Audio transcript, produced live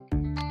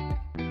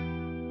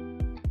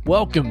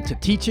Welcome to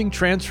Teaching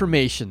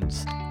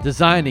Transformations,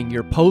 Designing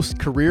Your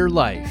Post-Career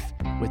Life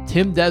with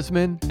Tim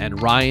Desmond and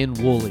Ryan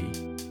Woolley.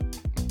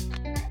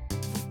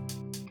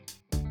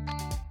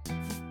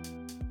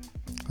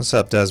 What's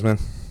up,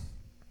 Desmond?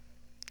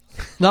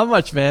 Not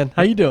much, man.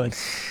 How you doing?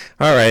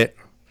 All right.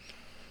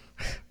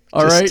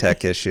 All Just right.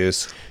 tech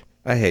issues.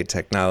 I hate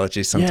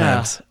technology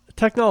sometimes. Yeah,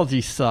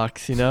 technology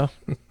sucks, you know?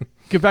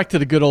 Get back to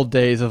the good old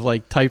days of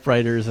like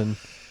typewriters and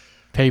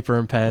paper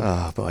and pen.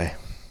 Oh, boy.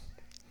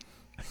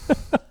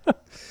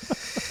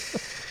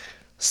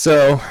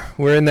 So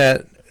we're in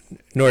that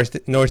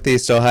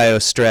northeast Ohio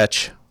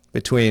stretch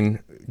between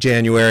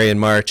January and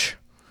March,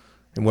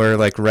 and we're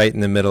like right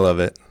in the middle of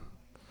it.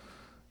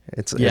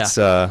 It's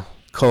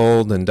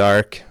cold and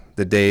dark.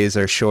 The days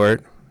are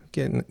short,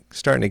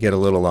 starting to get a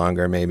little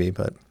longer maybe,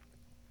 but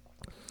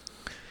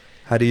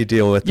how do you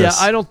deal with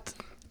this? Yeah,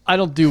 I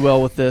don't do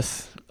well with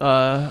this.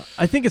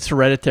 I think it's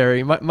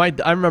hereditary.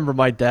 I remember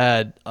my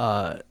dad.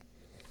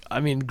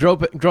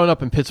 Growing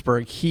up in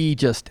Pittsburgh, he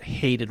just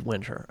hated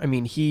winter. I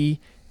mean, he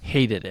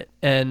hated it,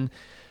 and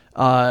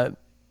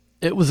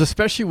it was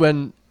especially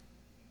when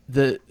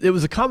it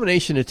was a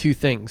combination of two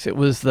things. It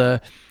was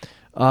the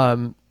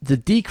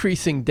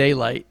decreasing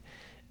daylight,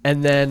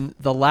 and then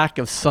the lack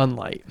of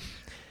sunlight.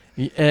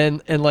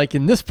 And like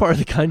in this part of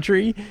the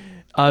country,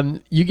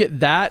 you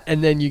get that,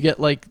 and then you get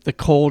like the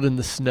cold and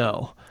the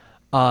snow.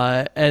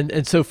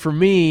 And so for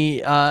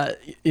me,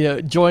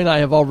 Joy and I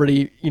have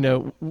already,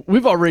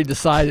 we've already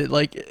decided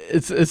like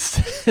it's as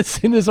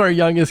soon as our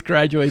youngest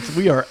graduates,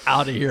 we are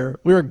out of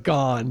here. We're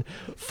gone,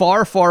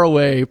 far, far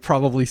away,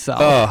 probably south.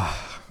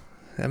 Oh,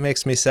 that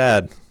makes me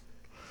sad.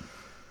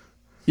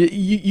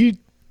 You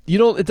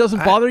don't, it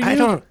doesn't bother you? I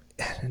don't,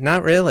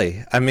 not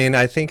really. I mean,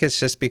 I think it's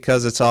just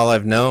because it's all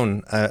I've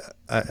known.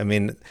 I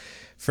mean,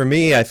 for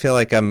me, I feel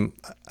like I'm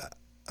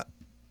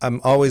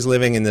always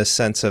living in this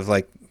sense of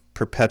like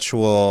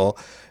perpetual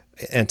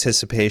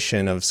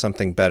anticipation of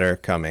something better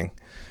coming.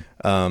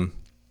 I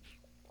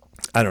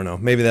don't know.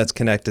 Maybe that's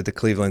connected to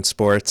Cleveland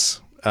sports.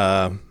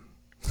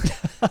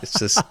 It's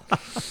just,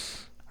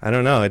 I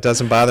don't know. It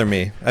doesn't bother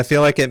me. I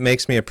feel like it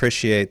makes me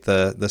appreciate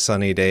the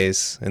sunny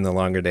days and the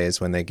longer days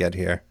when they get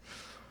here.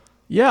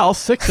 Yeah, all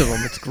 6 of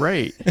them. It's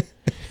great.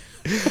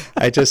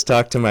 I just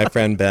talked to my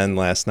friend Ben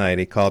last night.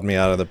 He called me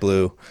out of the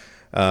blue.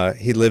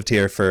 He lived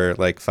here for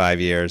like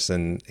 5 years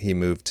and he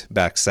moved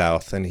back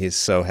south, and he's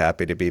so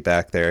happy to be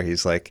back there.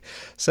 He's like,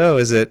 so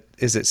is it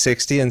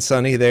 60 and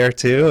sunny there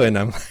too? And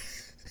I'm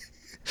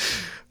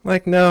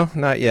like, no,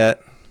 not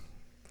yet.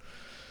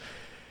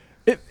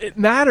 It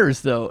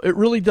matters though. It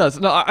really does.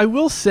 Now I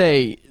will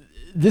say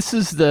this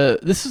is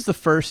the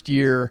first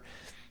year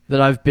that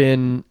I've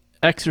been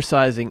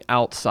exercising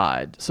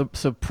outside. So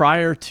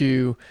prior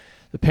to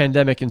the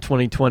pandemic in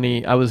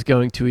 2020, I was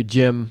going to a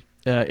gym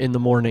in the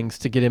mornings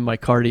to get in my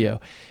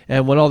cardio.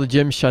 And when all the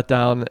gyms shut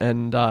down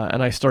and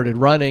I started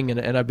running,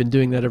 and I've been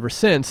doing that ever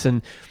since.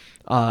 And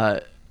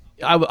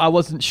I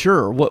wasn't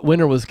sure what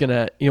winter was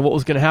what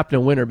was gonna happen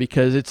in winter,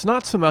 because it's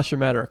not so much a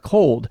matter of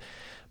cold,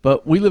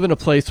 but we live in a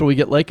place where we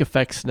get lake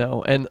effect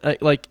snow. And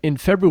like in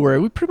February,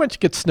 we pretty much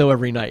get snow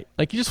every night.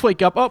 Like you just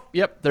wake up, oh,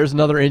 yep, there's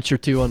another inch or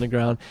two on the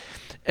ground.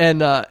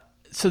 And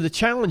so the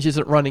challenge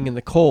isn't running in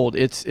the cold.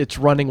 It's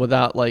running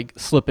without like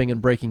slipping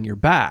and breaking your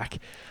back.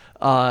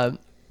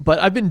 But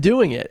I've been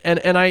doing it,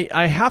 and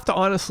I have to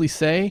honestly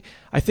say,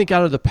 I think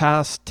out of the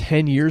past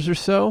 10 years or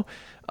so,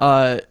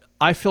 I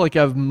feel like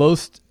I'm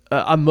most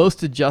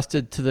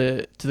adjusted to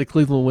the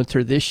Cleveland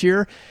winter this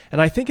year,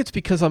 and I think it's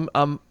because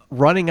I'm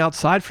running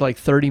outside for like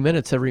 30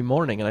 minutes every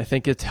morning, and I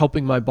think it's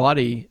helping my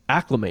body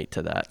acclimate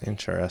to that.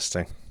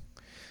 Interesting.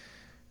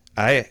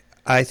 I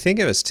think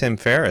it was Tim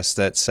Ferriss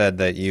that said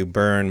that you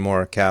burn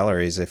more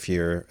calories if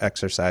you're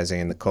exercising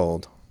in the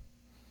cold.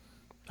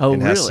 Oh,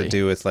 it has really? to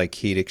do with like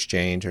heat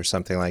exchange or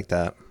something like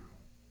that.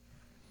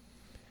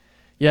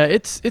 Yeah,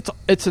 it's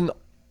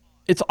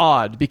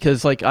odd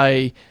because like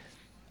I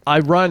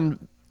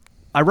run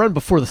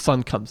before the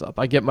sun comes up.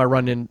 I get my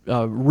run in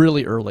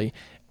really early,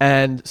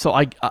 and so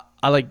I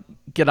like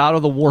get out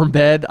of the warm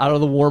bed, out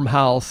of the warm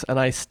house, and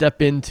I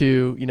step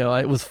into,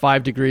 it was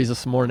 5 degrees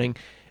this morning,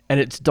 and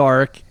it's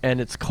dark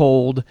and it's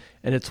cold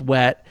and it's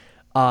wet,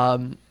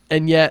 and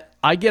yet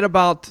I get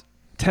about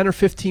 10 or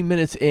 15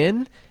 minutes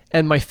in,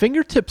 and my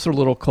fingertips are a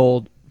little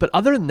cold, but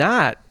other than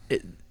that,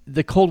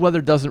 the cold weather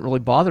doesn't really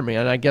bother me.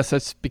 And I guess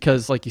that's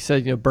because, like you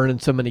said, burning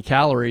so many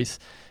calories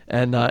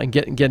and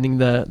getting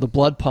the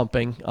blood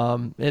pumping.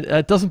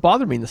 It doesn't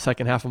bother me in the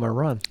second half of my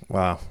run.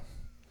 Wow.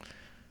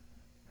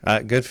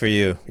 Good for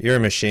you. You're a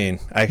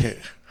machine. I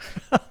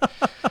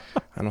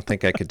don't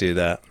think I could do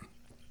that.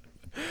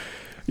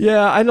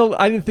 Yeah, I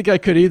didn't think I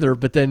could either.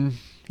 But then,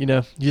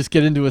 you just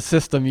get into a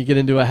system, you get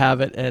into a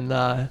habit,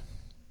 and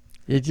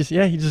you just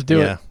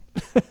do it.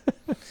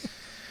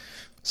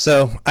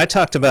 So I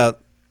talked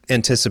about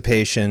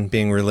anticipation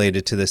being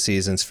related to the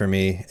seasons for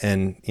me,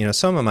 and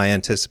some of my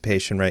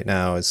anticipation right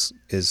now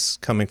is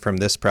coming from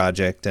this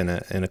project and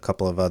a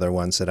couple of other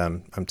ones that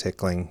I'm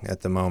tickling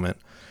at the moment.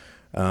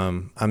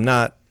 I'm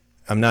not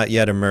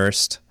yet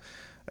immersed.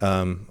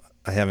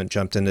 I haven't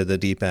jumped into the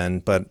deep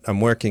end, but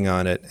I'm working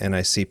on it, and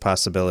I see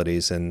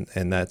possibilities, and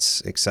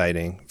that's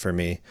exciting for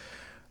me.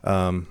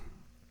 And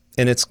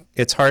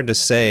it's hard to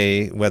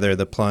say whether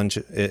the plunge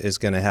is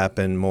going to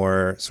happen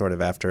more sort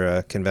of after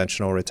a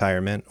conventional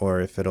retirement or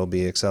if it'll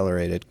be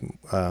accelerated,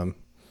 kind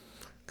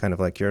of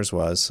like yours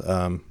was.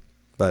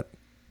 But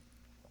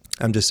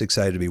I'm just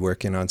excited to be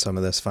working on some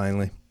of this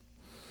finally.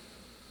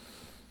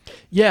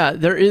 Yeah,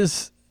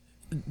 there's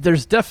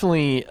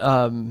definitely,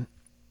 I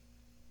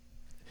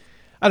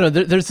don't know,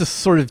 there's this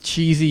sort of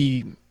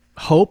cheesy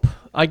hope,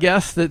 I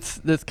guess,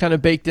 that's kind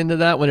of baked into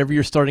that whenever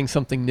you're starting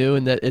something new,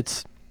 and that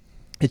it's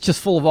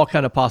just full of all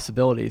kind of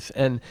possibilities.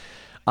 And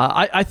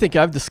I think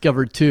I've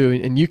discovered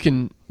too, and you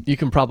can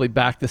probably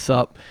back this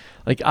up.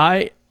 Like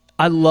I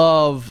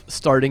love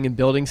starting and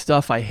building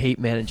stuff. I hate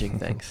managing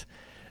things.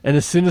 And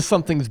as soon as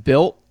something's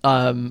built,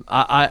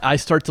 I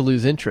start to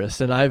lose interest.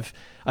 And I've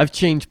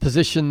changed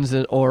positions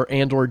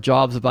or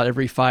jobs about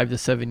every 5 to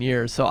 7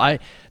 years. So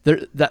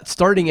that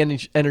starting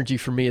energy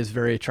for me is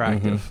very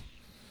attractive. Mm-hmm.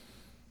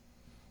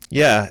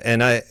 Yeah,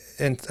 and I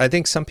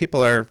think some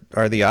people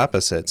are the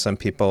opposite. Some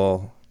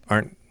people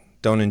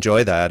don't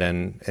enjoy that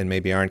and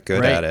maybe aren't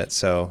good Right. at it.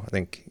 So I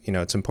think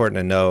it's important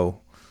to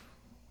know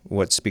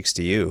what speaks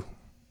to you.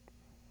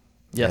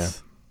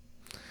 Yes.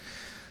 Yeah.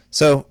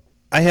 So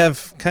I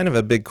have kind of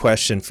a big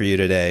question for you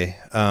today,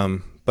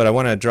 but I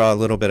want to draw a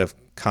little bit of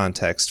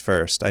context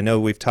first. I know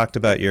we've talked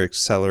about your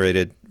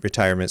accelerated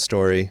retirement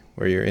story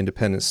or your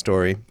independent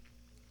story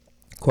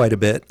quite a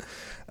bit.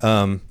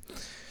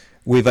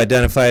 We've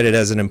identified it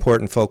as an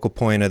important focal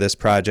point of this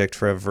project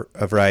for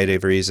a variety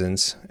of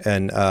reasons,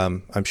 and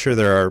I'm sure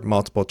there are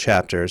multiple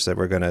chapters that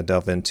we're going to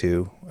delve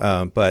into.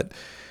 But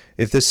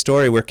if this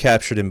story were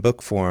captured in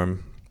book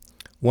form,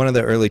 one of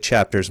the early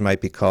chapters might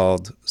be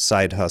called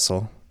Side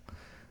Hustle,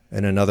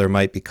 and another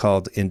might be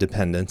called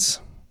Independence.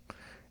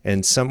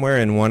 And somewhere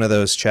in one of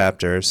those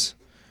chapters,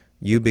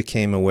 you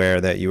became aware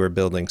that you were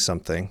building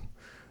something.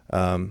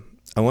 I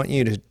want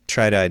you to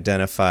try to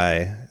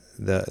identify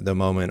the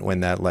moment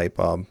when that light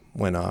bulb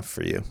went off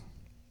for you.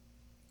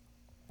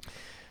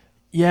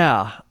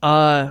 Yeah.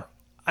 I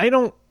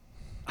don't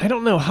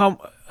know how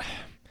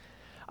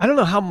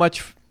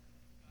much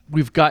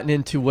we've gotten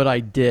into what I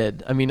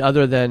did. I mean,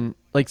 other than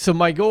so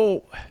my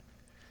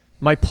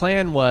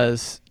plan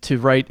was to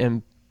write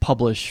and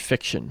publish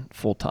fiction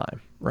full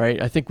time,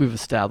 right? I think we've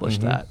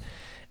established that.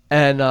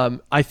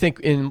 And I think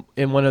in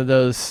one of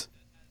those,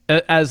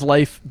 as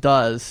life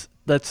does,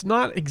 that's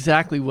not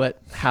exactly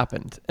what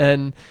happened.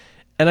 And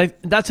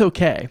that's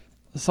okay.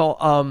 So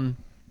all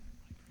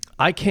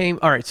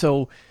right,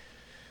 so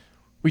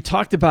we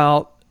talked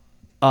about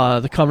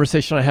the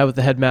conversation I had with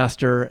the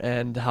headmaster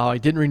and how I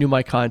didn't renew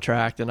my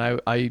contract, and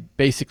I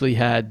basically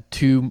had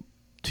two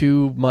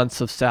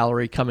months of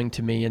salary coming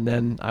to me, and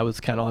then I was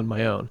kind of on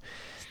my own.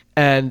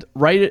 And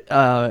right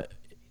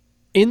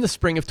in the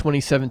spring of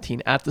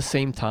 2017, at the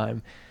same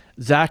time,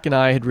 Zach and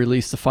I had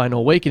released the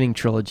Final Awakening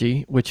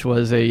trilogy, which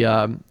was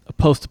a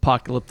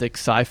post-apocalyptic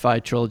sci-fi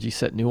trilogy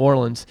set in New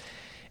Orleans.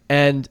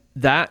 And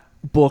that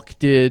book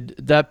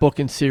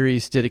and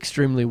series did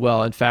extremely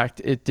well. In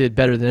fact, it did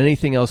better than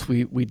anything else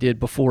we did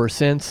before or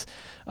since.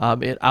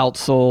 It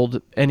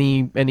outsold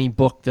any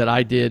book that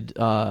I did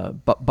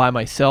by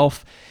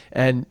myself.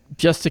 And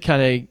just to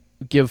kind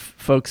of give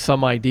folks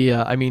some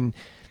idea, I mean,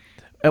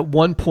 at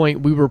one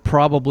point we were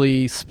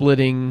probably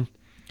splitting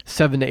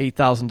 $7,000 to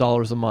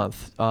 $8,000 a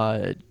month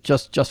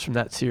just from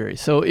that series.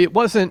 So it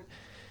wasn't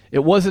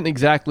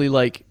exactly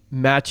like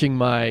matching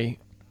my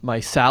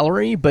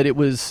salary, but it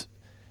was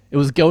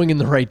going in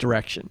the right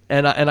direction.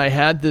 And I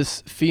had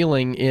this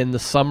feeling in the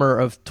summer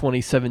of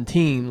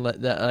 2017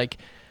 that like,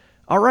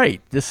 all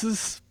right, this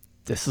is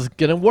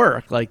gonna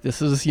work. Like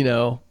this is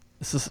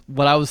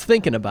what I was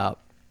thinking about.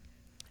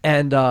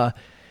 And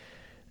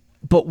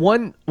but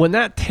when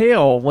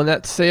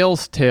that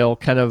sales tail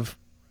kind of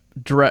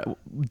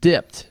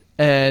dipped,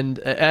 and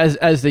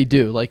as they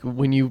do, like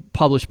when you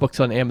publish books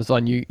on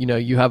Amazon,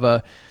 you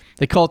have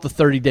they call it the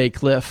 30-day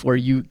cliff, where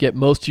you get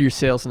most of your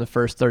sales in the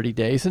first 30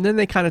 days, and then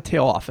they kind of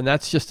tail off. And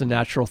that's just a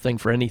natural thing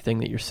for anything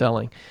that you're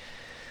selling.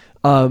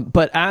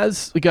 But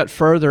as we got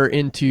further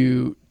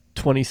into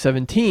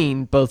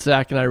 2017, both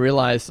Zach and I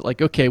realized,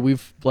 like, okay,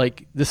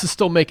 this is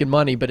still making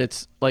money, but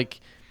it's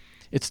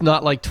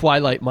not like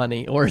Twilight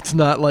money, or it's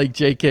not like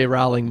J.K.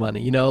 Rowling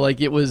money. Like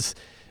it was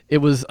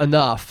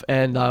enough,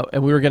 and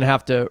we were going to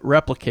have to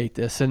replicate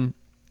this. And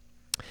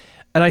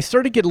I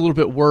started to get a little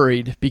bit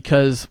worried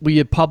because we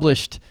had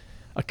published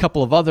a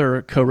couple of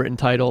other co-written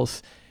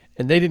titles,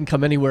 and they didn't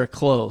come anywhere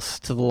close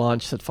to the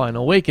launch that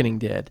Final Awakening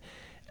did.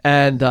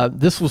 And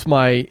this was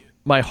my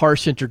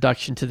harsh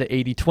introduction to the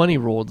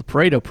 80-20 rule, the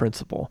Pareto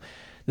principle.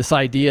 This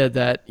idea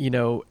that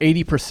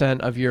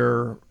 80% of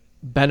your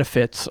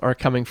benefits are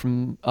coming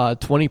from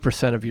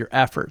 20% of your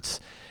efforts.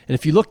 And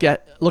if you look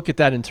at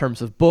that in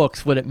terms of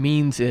books, what it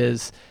means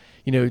is,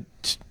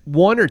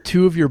 one or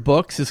two of your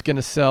books is going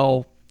to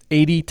sell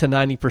 80 to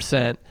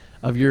 90%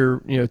 of your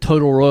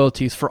total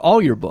royalties for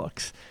all your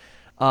books.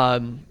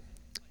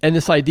 and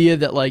this idea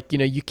that like,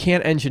 you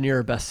can't engineer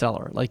a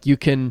bestseller. Like you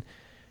can,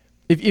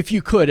 if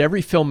you could,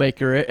 every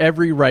filmmaker,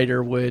 every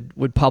writer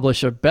would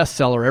publish a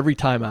bestseller every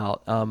time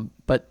out.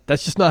 But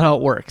that's just not how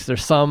it works.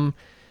 There's some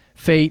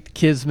fate,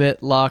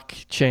 kismet, luck,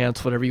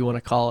 chance, whatever you want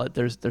to call it.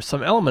 There's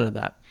some element of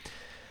that.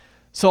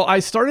 So I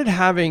started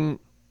having,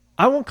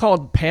 I won't call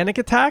it panic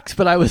attacks,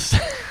 but I was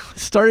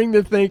starting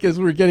to think as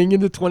we're getting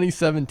into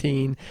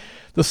 2017,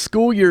 the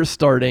school year is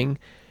starting.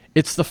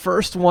 It's the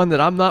first one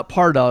that I'm not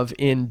part of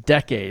in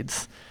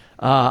decades.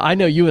 I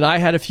know you and I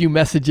had a few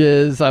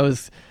messages. I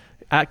was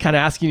kind of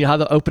asking you how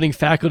the opening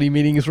faculty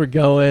meetings were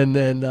going,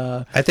 and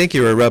I think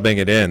you were rubbing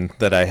it in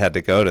that I had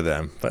to go to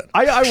them, but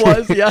I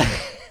was, yeah.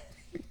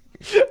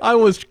 I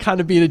was kind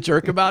of being a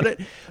jerk about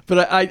it,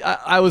 but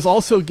I was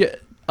also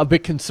a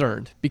bit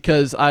concerned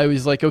because I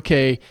was like,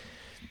 okay,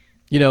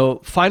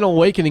 Final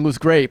Awakening was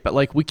great, but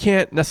like we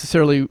can't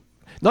necessarily,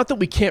 not that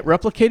we can't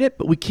replicate it,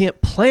 but we can't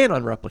plan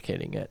on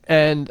replicating it,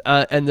 and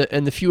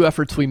the few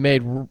efforts we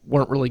made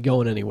weren't really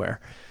going anywhere.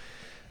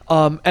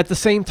 At the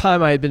same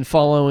time, I had been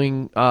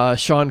following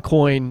Sean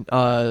Coyne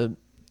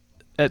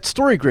at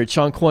StoryGrid.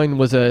 Sean Coyne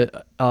was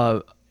a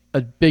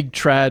big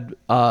trad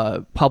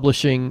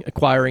publishing,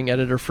 acquiring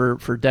editor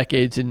for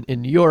decades in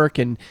New York,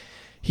 and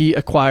he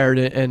acquired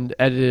and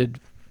edited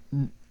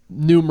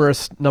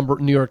numerous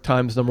New York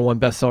Times #1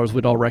 bestsellers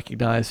we'd all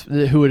recognize.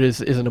 Who it is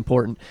isn't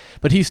important.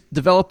 But he's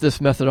developed this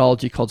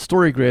methodology called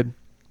StoryGrid,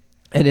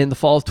 and in the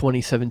fall of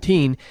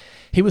 2017,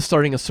 he was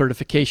starting a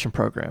certification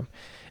program.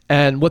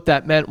 And what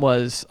that meant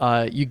was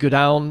you go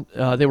down,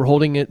 they were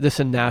holding this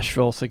in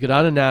Nashville, so you go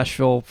down to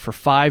Nashville for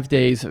 5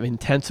 days of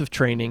intensive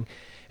training,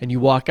 and you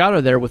walk out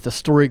of there with a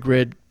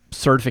StoryGrid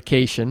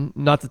certification.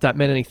 Not that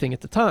meant anything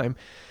at the time,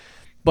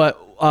 but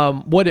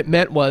what it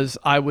meant was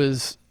I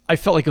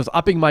felt like I was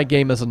upping my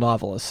game as a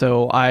novelist.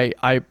 So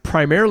I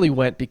primarily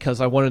went because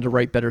I wanted to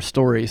write better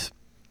stories,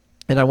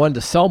 and I wanted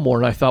to sell more,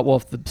 and I thought, well,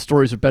 if the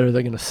stories are better,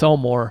 they're going to sell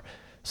more,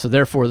 so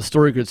therefore the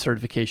StoryGrid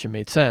certification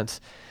made sense.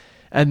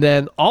 And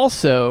then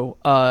also,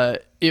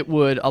 it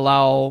would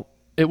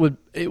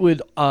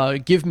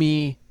give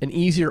me an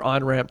easier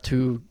on-ramp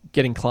to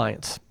getting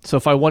clients. So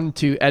if I wanted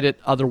to edit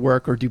other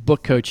work or do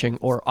book coaching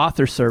or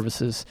author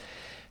services,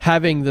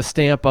 having the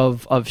stamp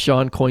of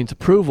Sean Coyne's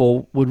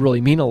approval would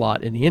really mean a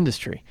lot in the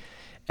industry.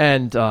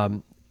 And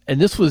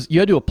this was, you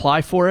had to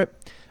apply for it.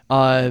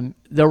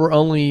 There were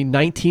only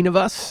 19 of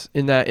us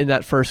in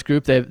that first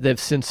group. They've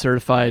since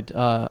certified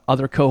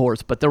other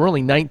cohorts, but there were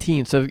only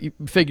 19. So you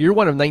figure you're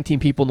one of 19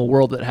 people in the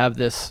world that have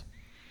this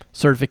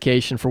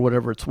certification for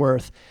whatever it's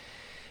worth.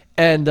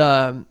 And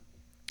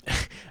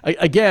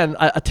again,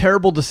 a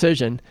terrible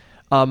decision.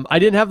 I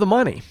didn't have the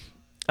money.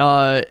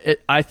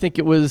 I think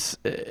it was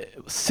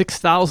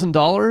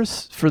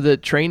 $6,000 for the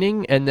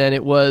training, and then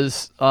it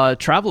was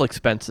travel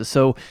expenses.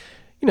 So,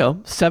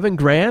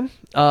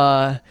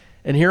 $7,000.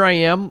 And here I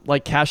am,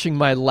 like cashing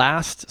my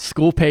last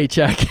school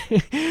paycheck.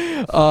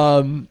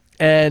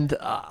 And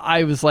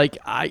I was like,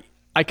 I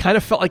kind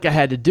of felt like I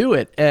had to do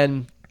it.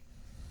 And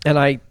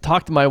I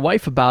talked to my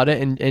wife about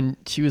it, and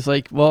she was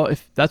like, well,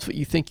 if that's what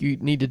you think you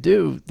need to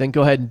do, then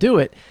go ahead and do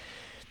it.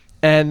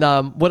 And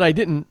what I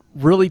didn't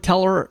really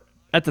tell her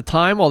at the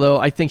time, although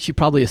I think she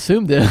probably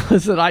assumed it,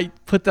 was that I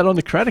put that on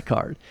the credit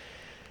card.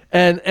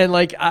 And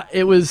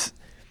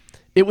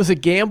it was a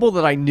gamble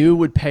that I knew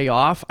would pay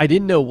off. I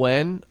didn't know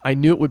when. I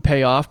knew it would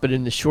pay off, but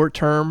in the short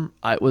term,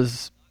 it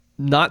was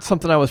not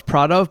something I was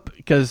proud of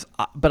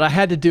but I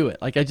had to do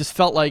it. Like I just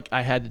felt like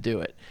I had to do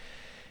it.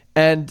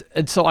 And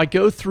so I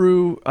go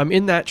through, I'm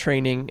in that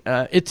training.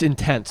 It's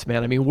intense,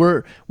 man. I mean,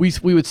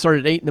 we would start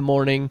at 8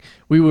 a.m.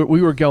 We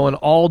were going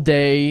all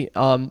day.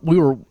 We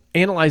were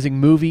analyzing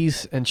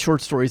movies and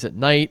short stories at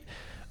night.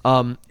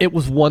 It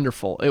was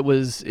wonderful. It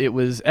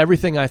was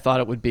everything I thought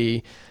it would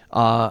be.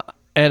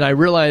 And I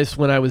realized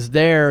when I was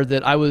there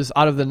that I was,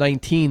 out of the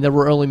 19, there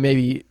were only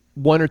maybe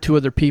one or two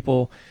other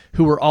people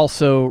who were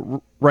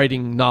also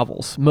writing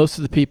novels. Most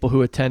of the people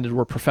who attended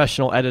were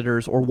professional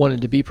editors or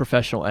wanted to be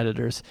professional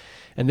editors,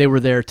 and they were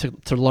there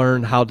to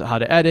learn how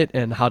to edit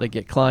and how to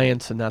get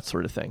clients and that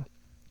sort of thing.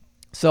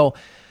 So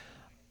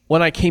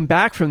when I came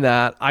back from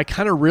that, I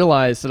kind of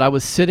realized that I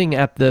was sitting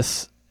at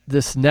this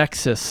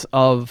nexus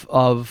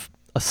of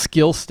a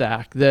skill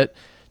stack that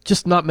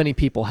just not many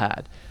people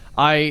had.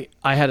 I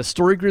had a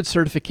StoryGrid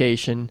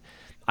certification.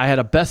 I had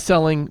a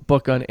best-selling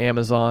book on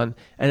Amazon,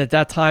 and at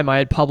that time I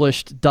had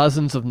published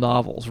dozens of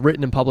novels,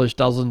 written and published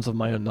dozens of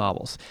my own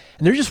novels.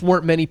 And there just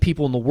weren't many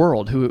people in the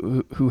world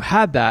who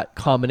had that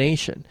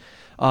combination.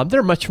 There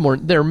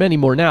are many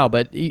more now,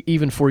 but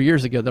even 4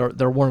 years ago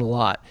there weren't a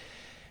lot.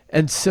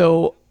 And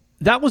so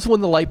that was when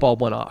the light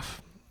bulb went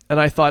off, and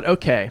I thought,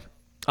 okay,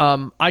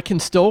 I can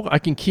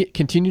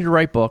continue to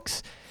write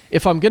books.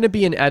 If I'm going to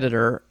be an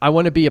editor, I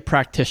want to be a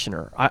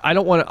practitioner. I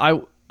don't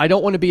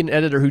want to be an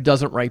editor who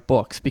doesn't write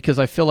books, because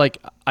I feel like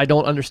I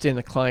don't understand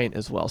the client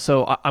as well.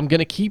 So I'm going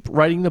to keep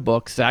writing the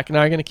books. Zach and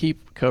I are going to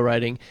keep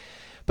co-writing,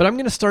 but I'm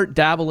going to start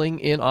dabbling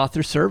in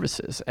author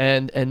services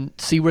and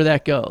see where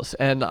that goes.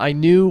 And I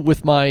knew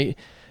with my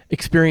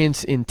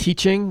experience in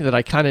teaching that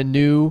I kind of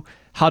knew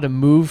how to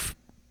move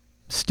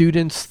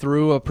students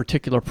through a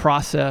particular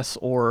process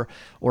or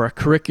a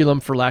curriculum,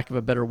 for lack of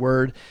a better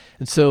word.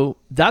 And so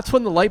that's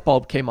when the light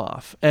bulb came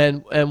off.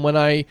 And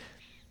when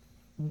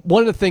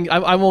one of the things,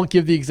 I won't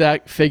give the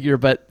exact figure,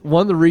 but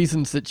one of the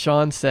reasons that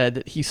Sean said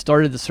that he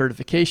started the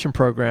certification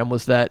program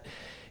was that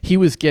he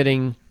was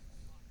getting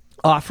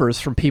offers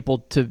from people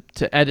to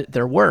edit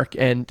their work,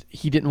 and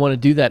he didn't want to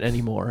do that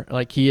anymore.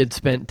 Like, he had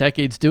spent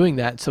decades doing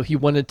that, so he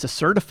wanted to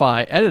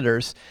certify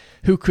editors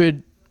who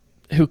could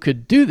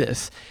do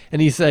this.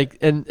 And he's like,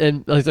 and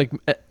he's like,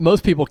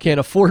 most people can't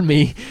afford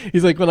me.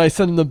 He's like, when I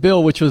sent him the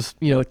bill, which was,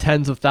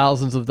 tens of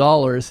thousands of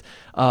dollars,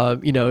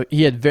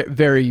 he had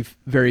very,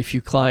 very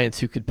few clients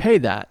who could pay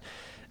that.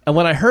 And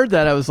when I heard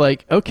that, I was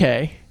like,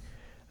 okay,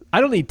 I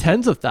don't need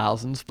tens of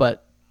thousands,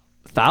 but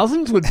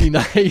thousands would be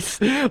nice.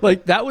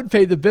 Like, that would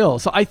pay the bill.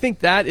 So I think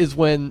that is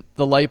when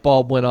the light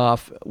bulb went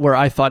off, where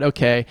I thought,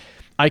 okay,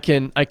 I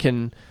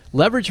can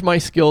leverage my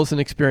skills and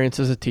experience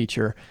as a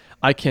teacher.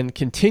 I can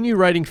continue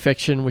writing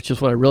fiction, which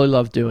is what I really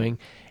love doing,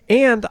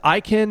 and I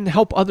can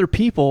help other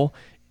people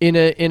in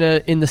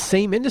the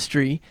same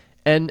industry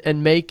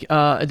and make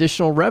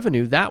additional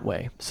revenue that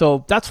way.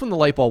 So that's when the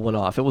light bulb went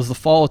off. It was the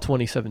fall of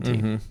 2017.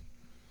 Mm-hmm.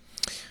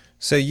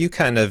 So you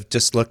kind of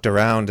just looked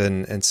around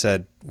and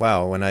said,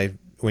 wow,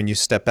 when you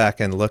step back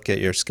and look at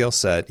your skill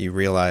set, you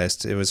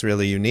realized it was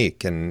really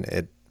unique and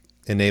it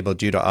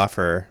enabled you to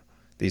offer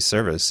these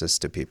services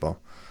to people.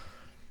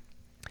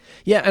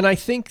 Yeah, and I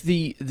think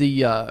the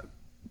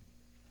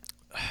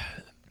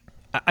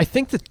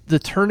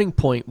turning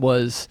point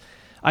was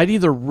I'd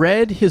either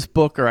read his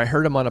book or I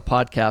heard him on a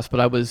podcast, but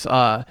I was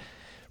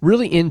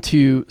really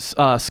into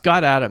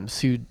Scott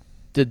Adams, who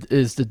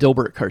is the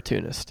Dilbert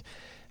cartoonist.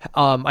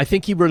 I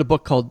think he wrote a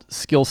book called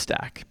Skill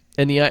Stack,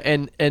 and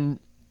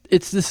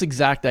it's this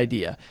exact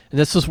idea. And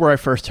this is where I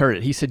first heard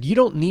it. He said, you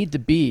don't need to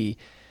be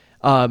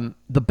the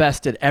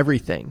best at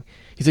everything.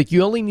 He's like,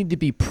 you only need to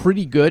be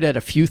pretty good at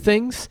a few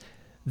things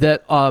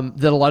that a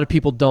lot of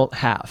people don't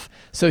have.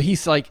 So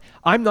he's like,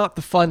 I'm not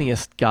the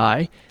funniest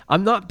guy,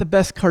 I'm not the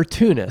best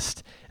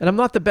cartoonist, and I'm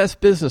not the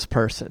best business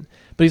person.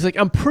 But he's like,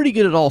 I'm pretty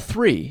good at all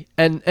three,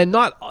 and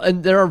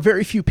there are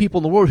very few people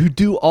in the world who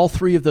do all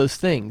three of those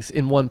things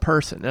in one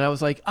person. And I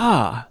was like,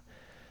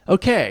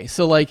 okay.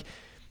 So like,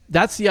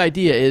 that's the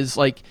idea, is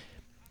like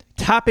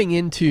tapping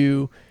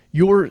into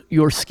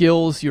your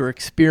skills, your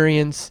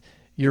experience,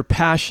 your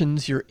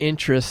passions, your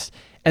interests,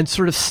 and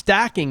sort of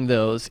stacking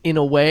those in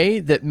a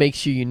way that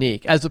makes you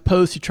unique, as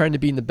opposed to trying to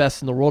be the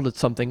best in the world at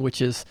something, which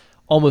is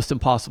almost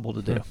impossible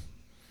to do.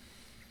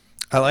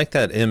 I like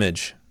that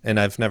image, and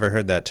I've never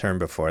heard that term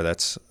before.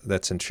 That's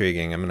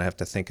intriguing. I'm going to have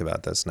to think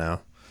about this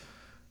now,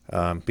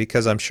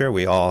 because I'm sure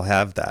we all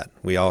have that.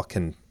 We all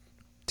can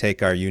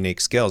take our unique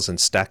skills and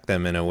stack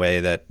them in a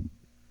way that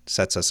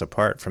sets us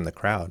apart from the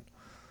crowd.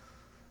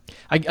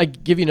 I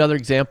give you another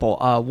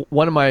example.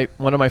 One of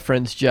my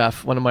friends,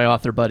 Jeff, one of my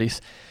author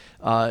buddies,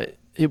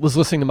 it was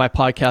listening to my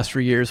podcast for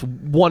years,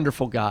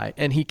 wonderful guy.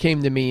 And he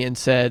came to me and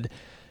said,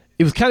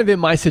 it was kind of in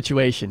my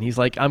situation. He's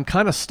like, I'm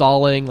kind of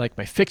stalling, like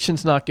my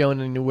fiction's not going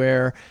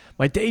anywhere.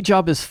 My day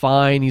job is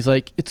fine. He's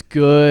like, it's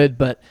good,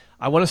 but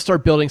I want to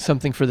start building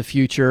something for the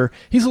future.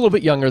 He's a little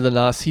bit younger than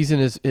us. He's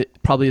in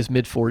probably his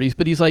mid 40s,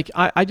 but he's like,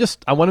 I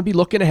want to be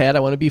looking ahead.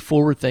 I want to be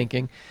forward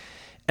thinking.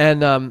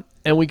 And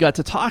we got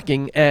to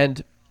talking,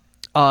 and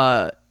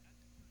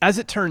as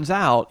it turns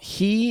out,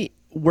 he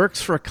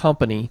works for a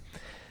company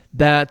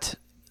that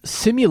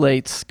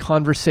simulates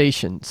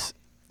conversations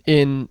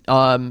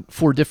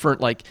for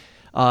different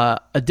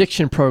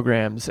addiction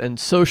programs and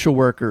social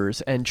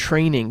workers and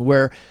training,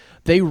 where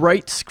they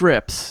write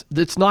scripts.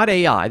 It's not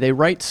AI. They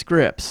write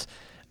scripts,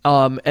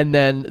 and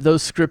then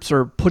those scripts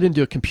are put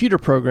into a computer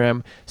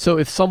program. So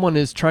if someone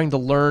is trying to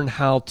learn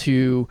how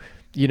to,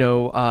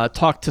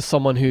 talk to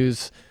someone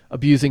who's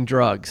abusing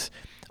drugs,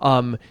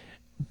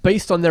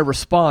 based on their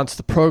response,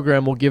 the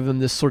program will give them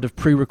this sort of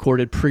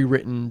pre-recorded,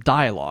 pre-written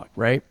dialogue,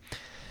 right?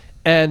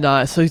 And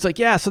so he's like,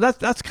 yeah, so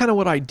that's kind of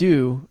what I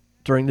do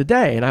during the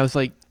day. And I was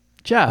like,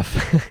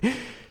 Jeff,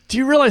 do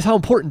you realize how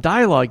important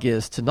dialogue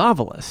is to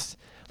novelists?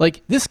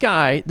 Like, this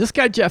guy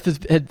Jeff has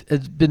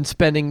been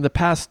spending the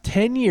past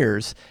 10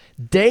 years,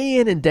 day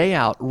in and day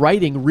out,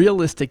 writing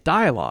realistic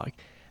dialogue.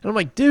 And I'm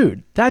like,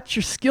 dude, that's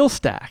your skill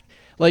stack.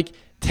 Like,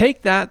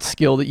 take that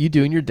skill that you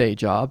do in your day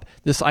job,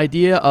 this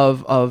idea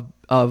of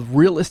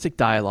realistic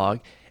dialogue,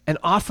 and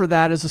offer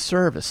that as a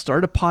service.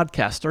 Start a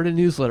podcast, start a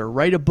newsletter,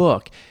 write a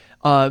book.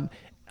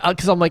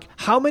 Because I'm like,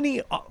 how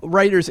many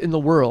writers in the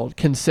world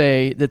can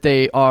say that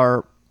they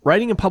are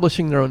writing and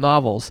publishing their own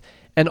novels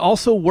and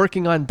also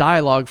working on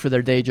dialogue for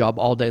their day job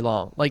all day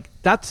long? Like,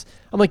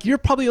 I'm like, you're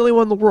probably the only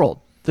one in the world.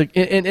 As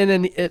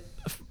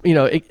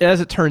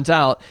it turns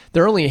out,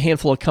 there are only a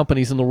handful of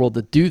companies in the world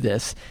that do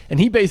this, and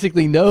he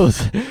basically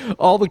knows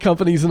all the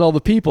companies and all the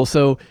people.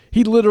 So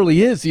he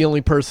literally is the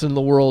only person in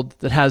the world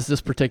that has this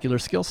particular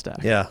skill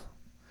stack. Yeah.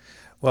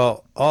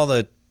 Well, all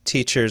the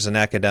teachers and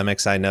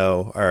academics I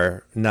know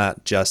are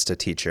not just a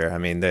teacher. I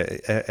mean,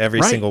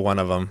 every single one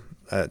of them.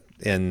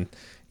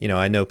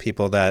 I know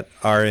people that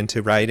are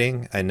into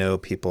writing. I know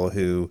people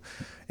who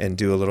and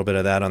do a little bit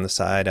of that on the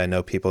side. I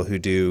know people who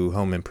do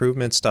home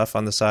improvement stuff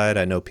on the side.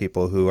 I know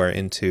people who are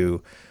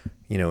into,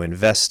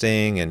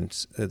 investing and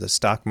the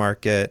stock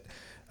market.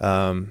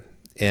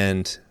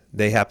 And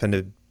they happen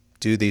to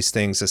do these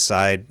things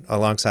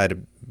alongside of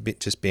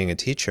just being a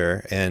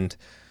teacher. And,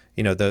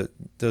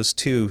 those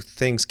two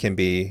things can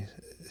be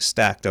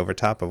stacked over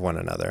top of one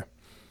another.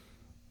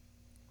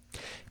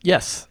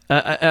 Yes.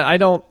 I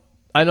don't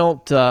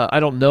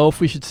know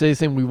if we should say the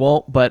same. We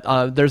won't,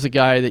 but there's a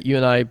guy that you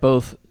and I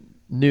both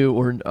knew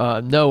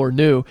or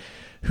knew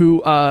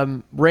who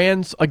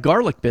ran a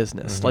garlic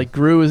business, Mm-hmm. like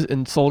grew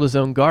and sold his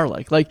own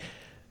garlic. Like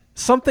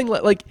something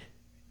like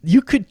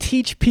you could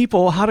teach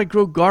people how to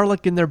grow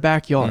garlic in their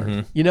backyard.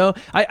 Mm-hmm.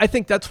 I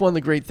think that's one of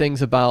the great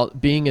things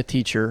about being a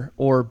teacher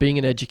or being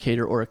an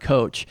educator or a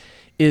coach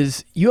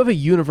is you have a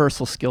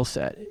universal skill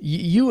set.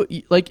 You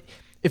like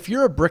if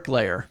you're a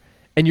bricklayer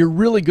and you're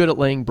really good at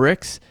laying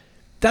bricks,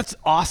 that's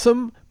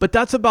awesome, but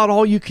that's about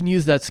all you can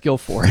use that skill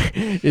for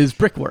is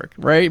brickwork,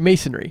 right?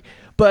 Masonry.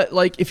 But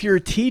like if you're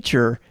a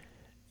teacher,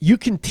 you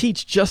can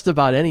teach just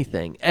about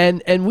anything.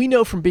 And we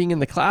know from being in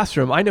the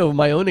classroom, I know in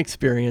my own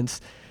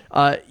experience,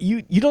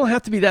 you don't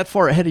have to be that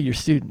far ahead of your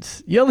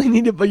students. You only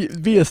need to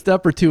be a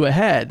step or two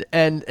ahead,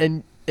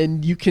 and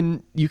you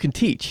can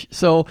teach.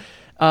 So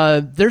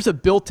there's a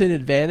built-in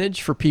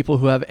advantage for people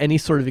who have any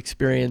sort of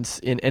experience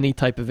in any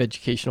type of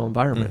educational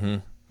environment. Mm-hmm.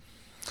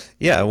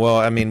 Yeah, well,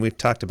 I mean, we've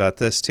talked about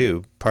this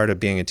too. Part of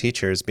being a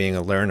teacher is being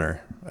a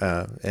learner,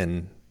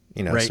 and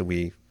Right. so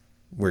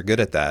we're good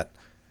at that,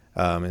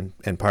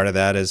 and part of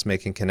that is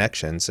making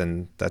connections,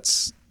 and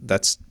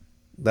that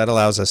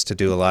allows us to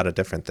do a lot of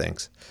different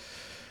things.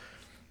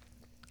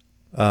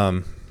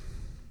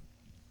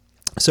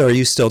 So, are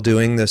you still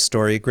doing the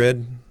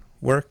StoryGrid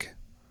work?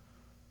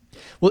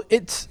 Well,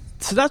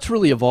 so that's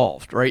really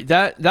evolved, right?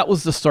 That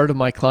was the start of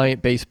my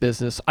client-based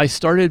business. I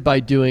started by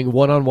doing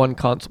one-on-one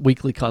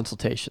weekly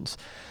consultations.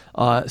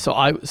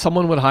 So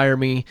someone would hire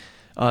me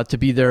to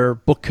be their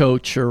book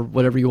coach or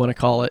whatever you want to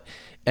call it.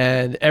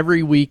 And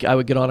every week I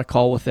would get on a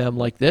call with them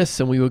like this,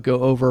 and we would go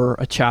over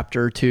a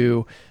chapter or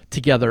two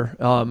together.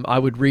 I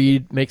would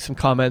read, make some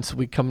comments.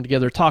 We'd come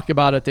together, talk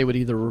about it. They would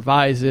either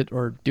revise it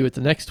or do it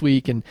the next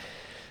week. And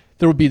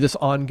there would be this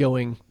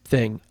ongoing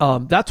thing.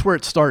 That's where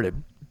it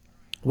started.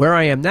 Where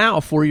I am now,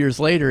 4 years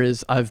later,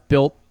 is I've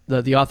built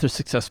the Author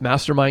Success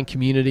Mastermind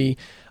community.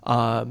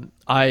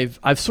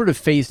 I've sort of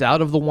phased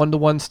out of the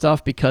one-to-one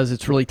stuff because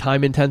it's really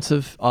time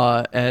intensive,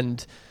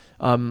 and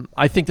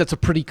I think that's a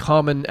pretty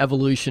common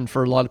evolution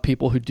for a lot of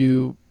people who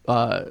do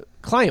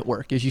client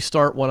work. Is you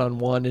start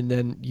one-on-one and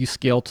then you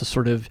scale to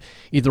sort of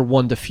either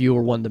one to few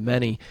or one to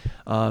many,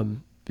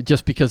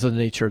 just because of the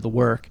nature of the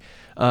work.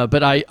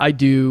 But I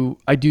do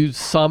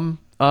some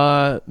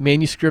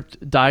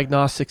manuscript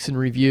diagnostics and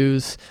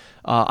reviews.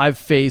 I've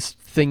phased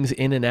things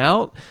in and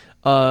out,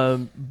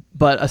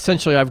 but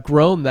essentially I've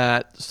grown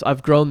that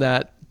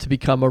to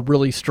become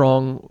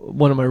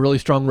one of my really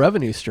strong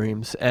revenue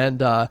streams,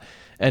 and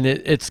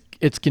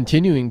it's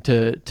continuing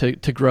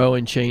to grow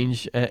and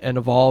change and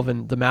evolve,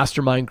 and the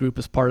mastermind group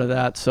is part of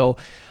that. So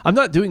I'm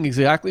not doing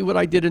exactly what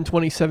I did in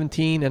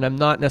 2017, and I'm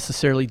not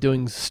necessarily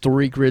doing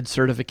StoryGrid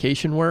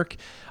certification work.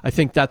 I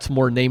think that's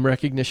more name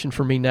recognition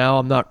for me now.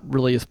 I'm not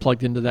really as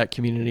plugged into that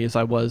community as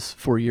I was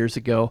 4 years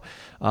ago,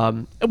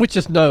 which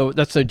is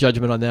that's no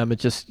judgment on them.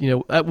 It's just,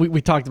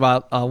 we talked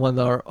about one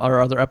of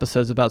our other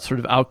episodes about sort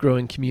of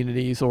outgrowing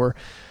communities or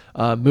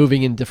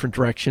moving in different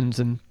directions,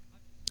 and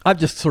I've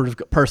just sort of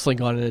personally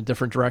gone in a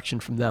different direction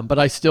from them, but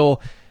I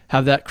still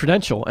have that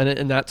credential,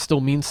 and that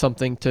still means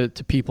something to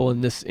people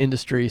in this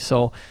industry.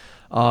 So,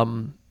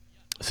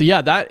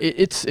 yeah,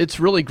 it's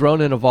really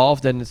grown and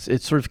evolved, and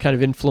it's sort of kind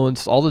of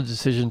influenced all the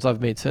decisions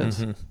I've made since.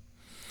 Mm-hmm.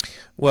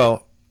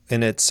 Well,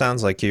 and it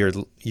sounds like your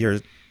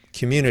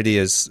community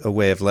is a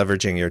way of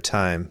leveraging your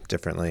time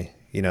differently.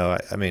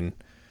 I mean,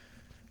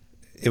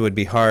 it would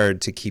be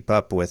hard to keep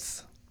up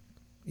with.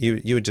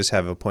 You would just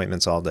have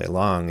appointments all day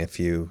long if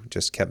you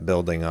just kept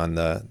building on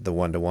the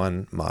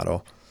one-to-one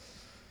model.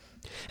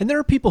 And there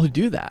are people who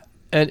do that,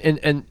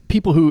 and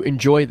people who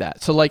enjoy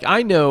that. So like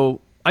I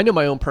know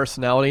my own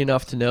personality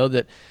enough to know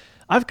that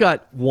I've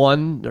got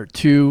 1 or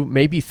 2,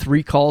 maybe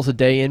 3 calls a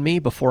day in me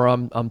before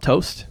I'm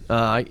toast.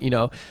 But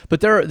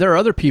there are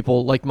other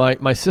people like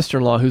my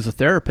sister-in-law who's a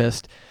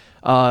therapist.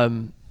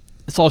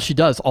 It's all she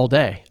does all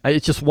day.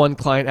 It's just one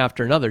client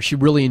after another. She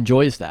really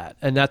enjoys that,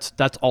 and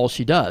that's all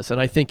she does. And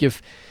I think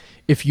if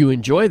you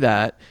enjoy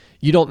that,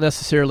 you don't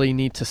necessarily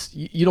need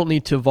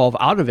to evolve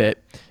out of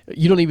it.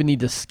 You don't even need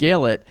to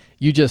scale it.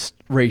 You just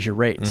raise your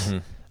rates,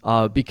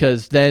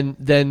 because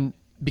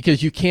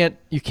because you can't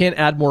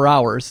add more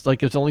hours. Like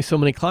there's only so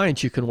many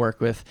clients you can work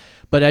with.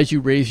 But as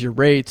you raise your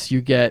rates,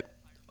 you get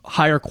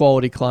higher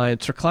quality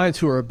clients or clients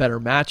who are a better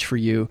match for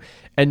you,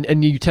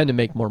 and you tend to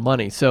make more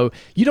money. So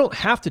you don't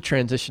have to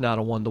transition out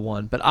of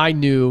one-to-one, but I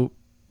knew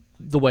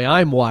the way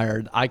I'm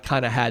wired, I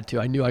kind of had to.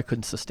 I knew I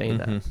couldn't sustain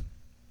that.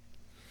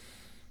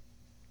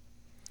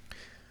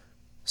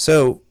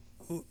 So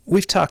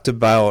we've talked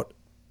about,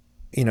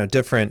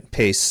 different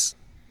paces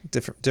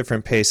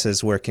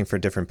working for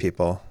different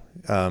people.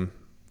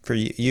 For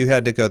you, you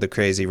had to go the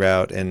crazy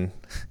route and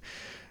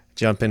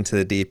jump into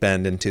the deep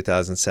end in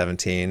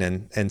 2017,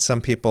 and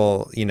some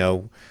people,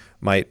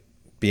 might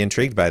be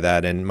intrigued by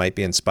that and might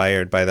be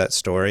inspired by that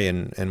story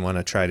and want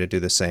to try to do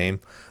the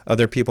same.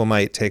 Other people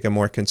might take a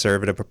more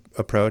conservative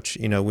approach.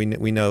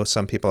 We know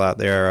some people out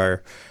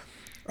there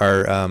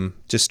are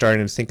just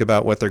starting to think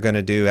about what they're going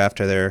to do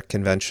after their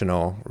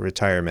conventional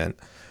retirement.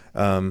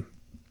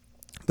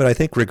 But I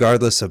think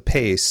regardless of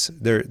pace,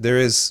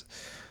 there's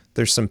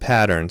some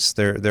patterns.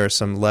 There are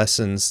some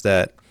lessons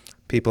that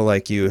people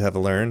like you have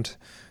learned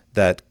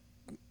that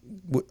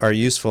are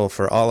useful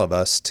for all of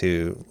us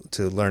to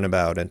learn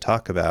about and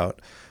talk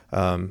about.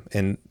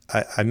 And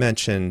I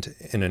mentioned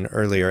in an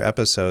earlier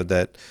episode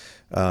that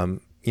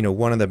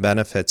one of the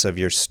benefits of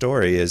your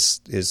story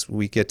is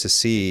we get to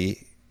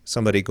see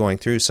somebody going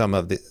through some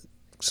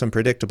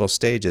predictable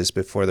stages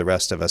before the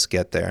rest of us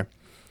get there,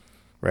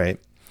 right?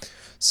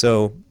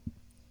 So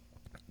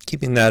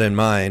keeping that in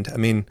mind, I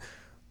mean,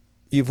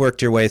 you've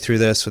worked your way through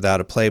this without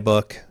a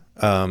playbook.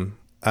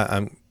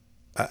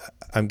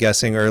 I'm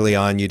guessing early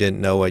on you didn't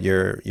know what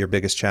your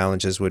biggest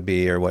challenges would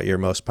be or what your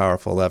most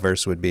powerful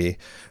levers would be.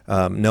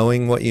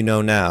 Knowing what you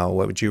know now,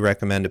 what would you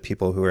recommend to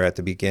people who are at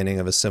the beginning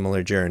of a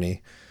similar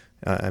journey?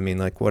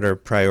 What are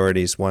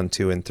priorities 1,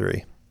 2, and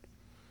 3?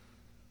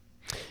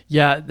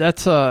 Yeah,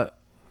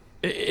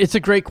 it's a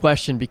great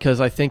question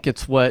because I think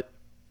it's what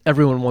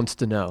everyone wants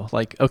to know.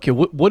 Like, okay,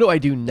 what do I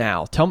do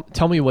now?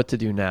 Tell me what to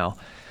do now.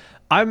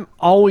 I'm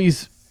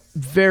always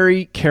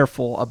very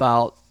careful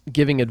about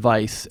giving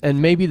advice,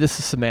 and maybe this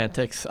is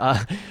semantics,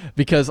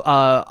 because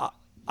I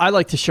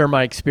like to share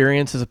my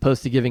experience as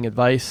opposed to giving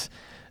advice,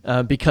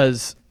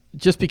 because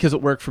just because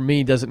it worked for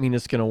me doesn't mean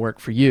it's going to work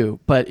for you.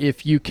 But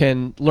if you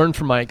can learn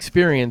from my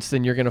experience,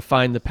 then you're going to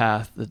find the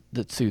path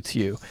that suits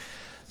you.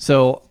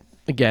 So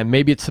again,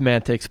 maybe it's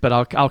semantics, but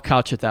I'll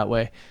couch it that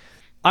way.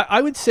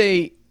 I would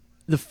say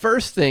the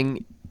first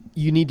thing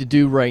you need to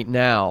do right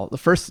now,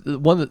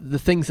 one of the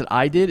things that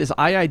I did is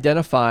I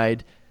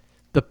identified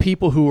the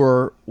people who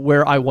are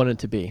where I wanted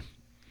to be.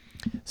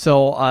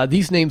 So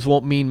these names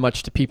won't mean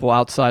much to people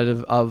outside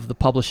of the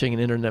publishing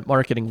and internet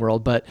marketing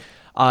world, but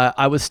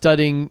I was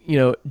studying,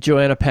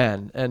 Joanna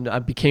Penn, and I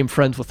became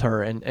friends with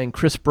her, and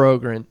Chris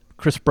Brogan,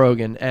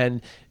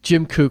 and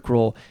Jim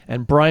Kukral,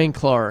 and Brian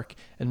Clark,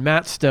 and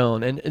Matt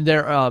Stone,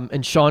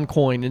 and Sean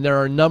Coyne, and there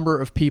are a number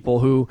of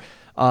people who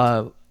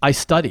I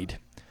studied.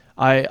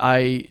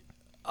 I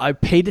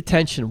paid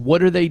attention.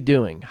 What are they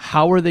doing?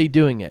 How are they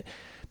doing it?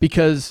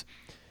 Because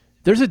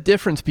there's a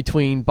difference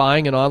between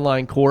buying an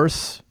online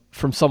course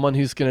from someone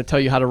who's going to tell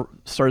you how to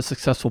start a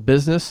successful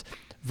business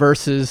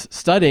versus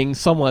studying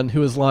someone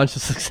who has launched a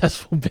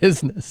successful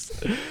business.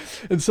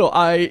 And so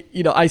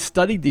I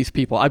studied these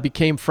people. I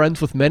became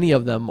friends with many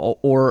of them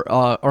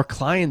or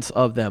clients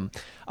of them.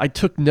 I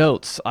took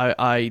notes.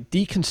 I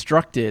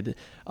deconstructed.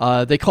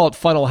 They call it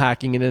funnel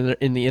hacking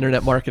in the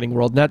internet marketing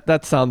world. And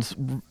that sounds,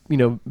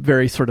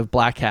 very sort of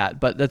black hat.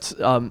 But that's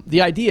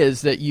the idea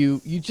is that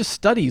you just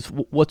studies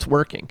what's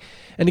working.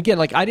 And again,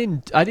 like I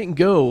didn't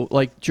go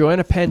like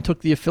Joanna Penn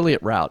took the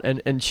affiliate route,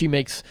 and she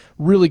makes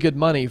really good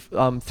money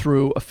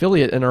through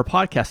affiliate in her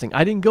podcasting.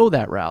 I didn't go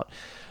that route.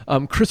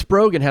 Chris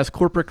Brogan has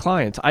corporate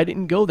clients. I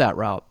didn't go that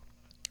route,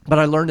 but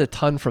I learned a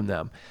ton from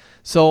them.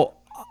 So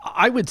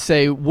I would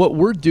say what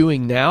we're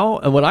doing now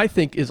and what I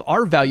think is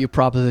our value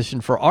proposition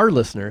for our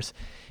listeners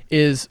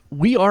is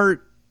we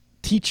are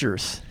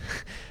teachers.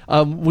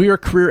 We are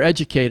career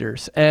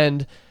educators,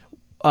 and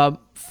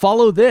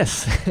follow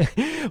this.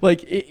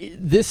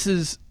 This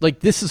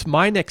is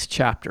my next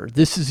chapter.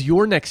 This is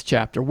your next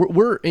chapter.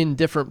 We're in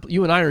different,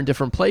 you and I are in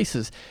different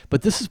places,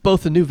 but this is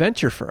both a new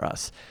venture for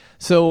us.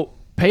 So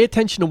pay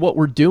attention to what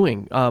we're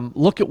doing.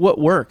 Look at what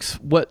works,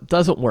 what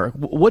doesn't work.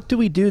 What do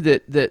we do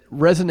that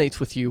resonates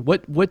with you?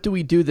 What do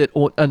we do that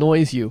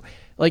annoys you?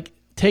 Like,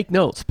 take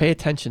notes, pay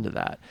attention to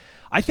that.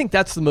 I think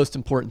that's the most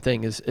important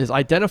thing is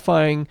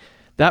identifying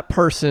that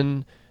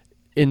person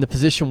in the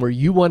position where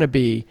you want to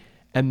be,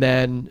 and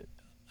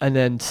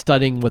then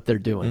studying what they're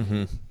doing.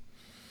 Mm-hmm.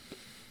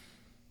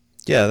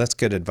 Yeah, that's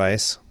good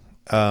advice.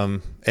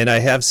 And I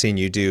have seen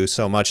you do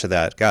so much of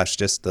that. Gosh,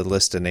 just the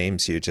list of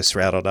names you just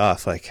rattled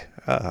off, like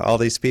all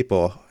these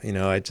people,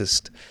 I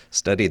just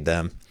studied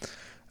them.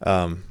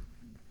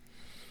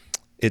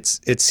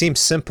 It seems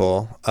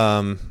simple.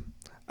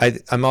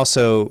 I'm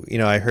also,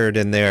 I heard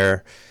in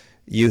there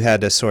you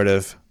had to sort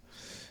of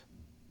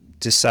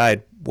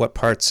decide what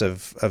parts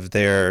of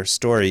their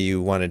story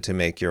you wanted to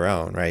make your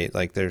own, right?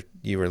 Like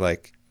you were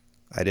like,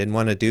 I didn't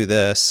want to do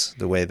this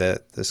the way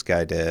that this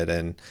guy did.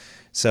 And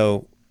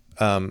so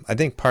I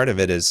think part of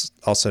it is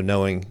also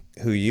knowing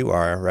who you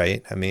are,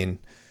 right? I mean,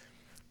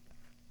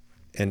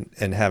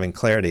 and having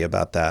clarity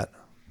about that.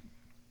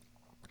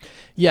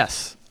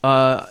 Yes,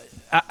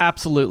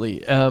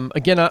 absolutely.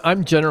 Again,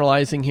 I'm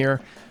generalizing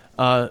here,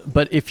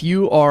 but if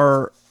you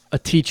are a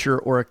teacher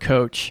or a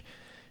coach,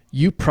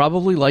 you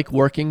probably like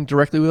working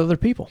directly with other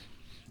people.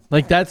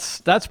 Like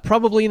that's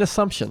probably an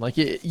assumption. Like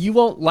you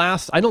won't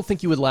last. I don't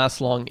think you would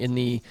last long in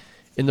the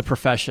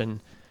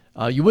profession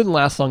You wouldn't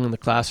last long in the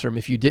classroom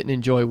if you didn't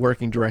enjoy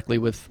working directly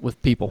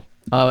with people.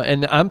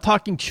 And I'm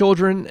talking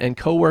children and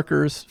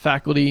coworkers,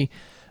 faculty,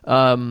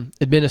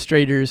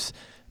 administrators,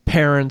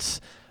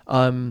 parents.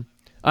 I'm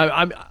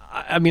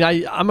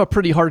a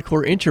pretty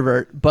hardcore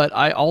introvert, but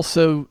I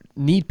also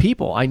need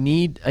people. I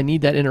need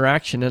that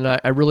interaction, and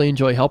I really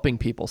enjoy helping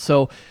people.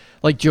 So,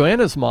 like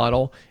Joanna's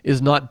model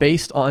is not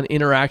based on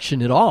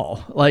interaction at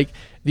all. Like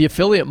the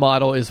affiliate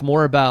model is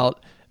more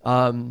about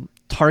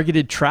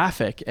targeted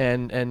traffic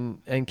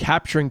and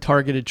capturing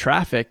targeted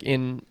traffic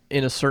in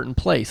a certain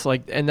place.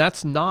 Like, and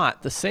that's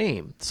not the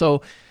same.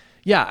 So,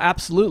 yeah,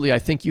 absolutely. I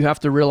think you have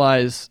to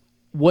realize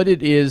what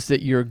it is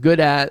that you're good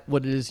at,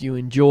 what it is you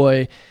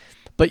enjoy.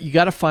 But you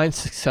got to find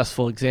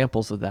successful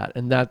examples of that,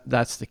 and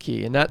that's the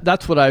key. And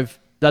that's what I've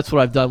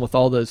done with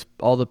all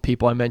the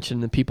people I mentioned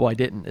and the people I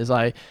didn't. Is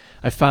I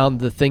found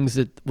the things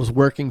that was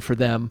working for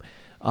them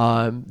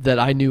that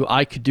I knew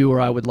I could do or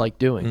I would like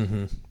doing.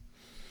 Mm-hmm.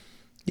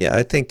 Yeah,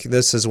 I think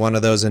this is one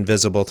of those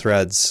invisible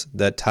threads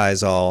that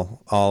ties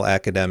all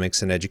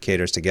academics and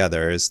educators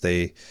together. Is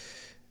they,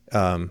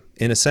 in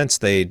a sense,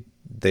 they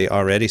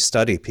already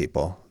study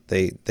people.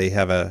 They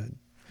have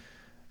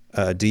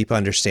a deep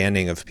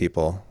understanding of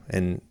people,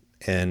 and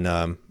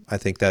I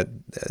think that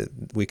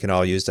we can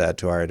all use that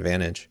to our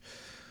advantage.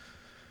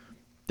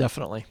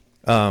 Definitely.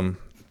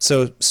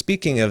 So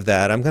speaking of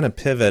that, I'm going to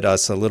pivot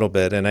us a little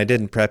bit, and I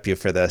didn't prep you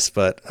for this,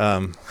 but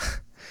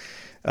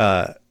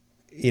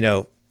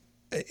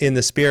in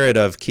the spirit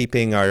of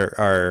keeping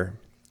our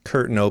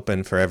curtain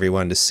open for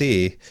everyone to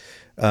see,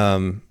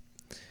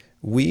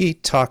 we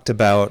talked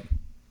about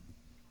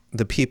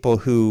the people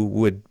who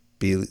would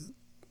be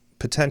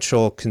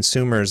potential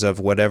consumers of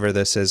whatever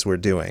this is we're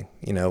doing,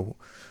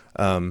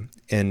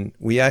 and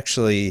we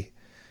actually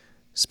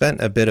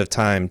spent a bit of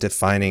time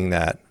defining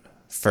that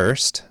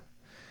first.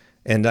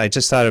 And I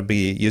just thought it'd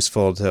be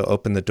useful to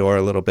open the door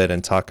a little bit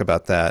and talk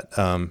about that,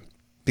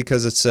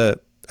 because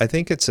I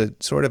think it's a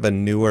sort of a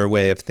newer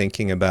way of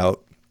thinking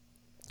about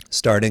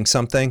starting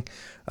something,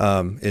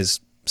 is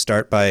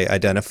start by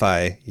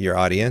identify your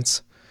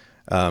audience,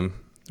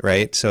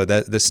 right? So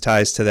that this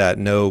ties to that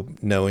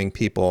knowing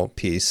people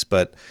piece,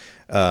 but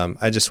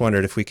I just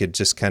wondered if we could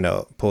just kind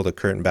of pull the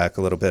curtain back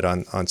a little bit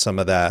on some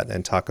of that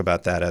and talk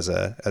about that as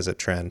a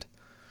trend.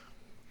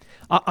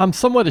 I'm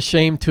somewhat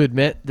ashamed to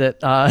admit that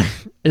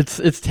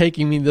it's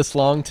taking me this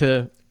long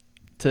to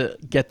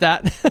get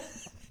that.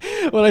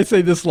 When I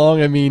say this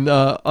long, I mean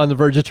on the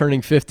verge of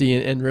turning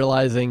 50 and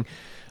realizing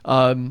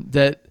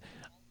that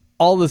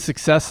all the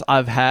success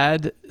I've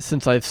had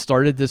since I've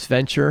started this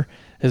venture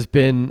has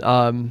been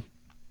I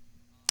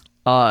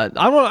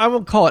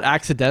won't call it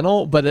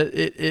accidental, but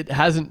it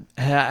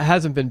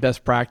hasn't been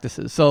best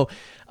practices. So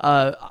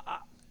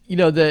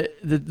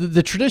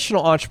the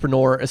traditional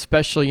entrepreneur,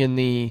 especially in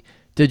the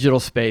digital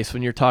space,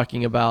 when you're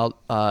talking about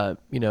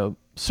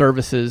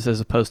services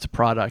as opposed to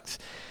products,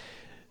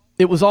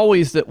 it was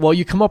always that, well,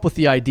 you come up with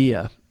the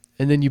idea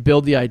and then you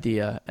build the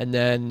idea and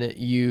then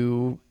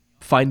you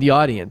find the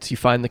audience, you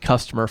find the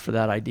customer for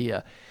that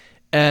idea.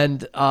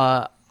 And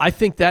I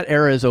think that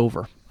era is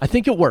over. I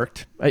think it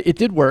worked. It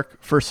did work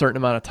for a certain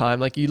amount of time.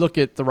 Like you look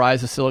at the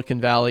rise of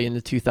Silicon Valley in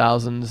the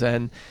 2000s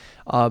and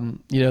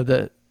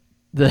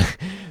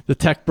the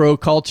tech bro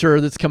culture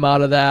that's come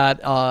out of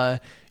that,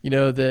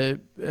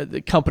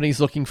 the companies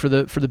looking for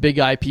the big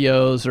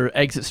IPOs or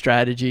exit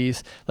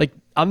strategies. Like,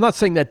 I'm not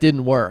saying that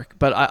didn't work,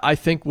 but I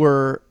think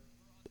we're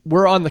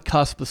on the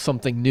cusp of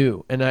something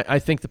new. And I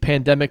think the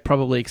pandemic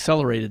probably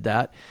accelerated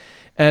that.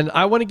 And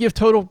I want to give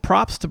total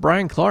props to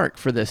Brian Clark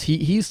for this.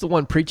 He's the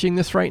one preaching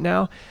this right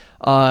now.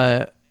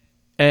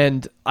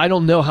 And I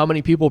don't know how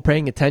many people are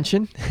paying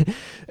attention.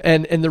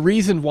 and the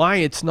reason why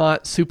it's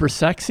not super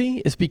sexy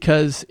is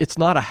because it's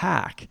not a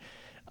hack.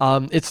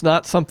 It's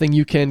not something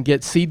you can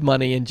get seed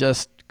money and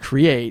just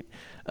create.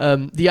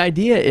 The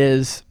idea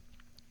is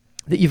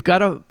that you've got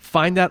to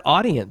find that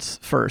audience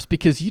first,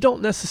 because you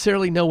don't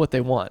necessarily know what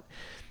they want.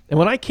 And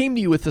when I came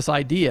to you with this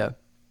idea,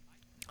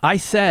 I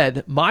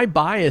said, my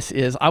bias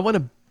is I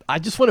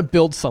just want to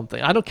build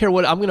something. I don't care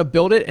what, I'm going to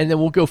build it and then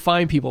we'll go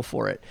find people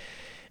for it.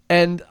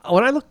 And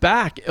when I look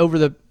back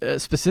over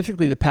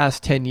specifically the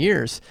past 10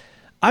 years,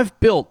 I've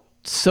built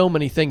so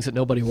many things that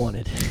nobody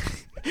wanted.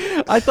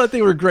 I thought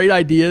they were great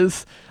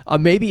ideas.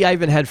 Maybe I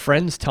even had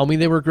friends tell me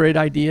they were great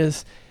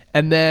ideas,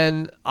 and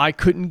then I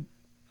couldn't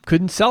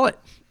sell it.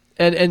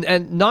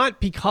 And not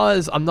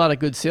because I'm not a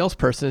good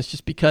salesperson, it's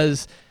just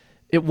because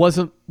it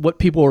wasn't what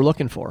people were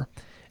looking for.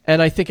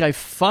 And I think I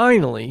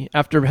finally,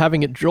 after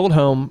having it drilled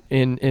home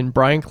in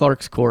Brian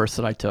Clark's course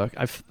that I took,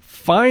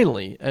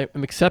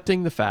 I'm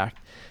accepting the fact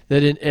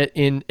that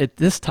at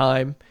this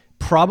time,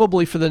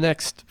 probably for the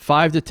next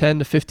 5 to 10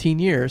 to 15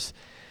 years,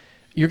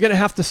 you're going to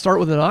have to start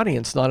with an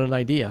audience, not an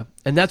idea.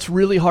 And that's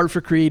really hard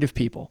for creative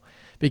people,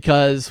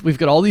 because we've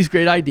got all these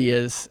great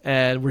ideas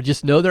and we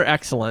just know they're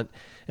excellent.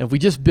 And if we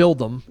just build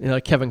them,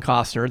 like Kevin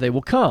Costner, they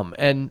will come.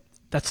 And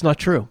that's not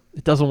true.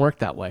 It doesn't work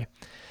that way.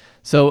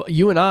 So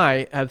you and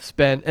I have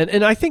spent,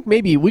 and I think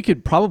maybe we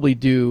could probably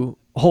do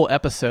whole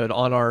episode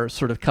on our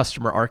sort of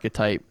customer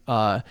archetype,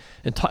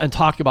 and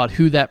talk about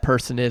who that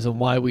person is and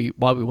why we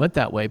went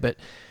that way. But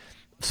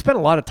spent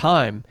a lot of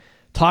time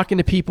talking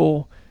to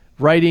people,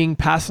 writing,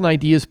 passing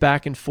ideas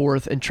back and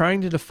forth, and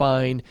trying to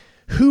define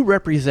who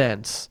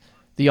represents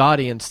the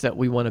audience that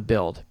we want to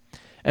build.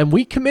 And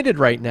we committed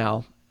right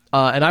now,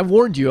 and I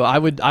warned you, I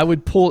would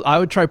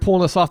try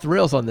pulling us off the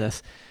rails on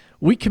this.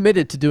 We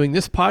committed to doing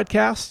this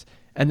podcast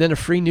and then a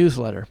free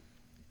newsletter,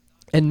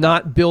 and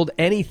not build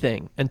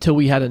anything until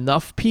we had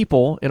enough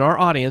people in our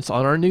audience,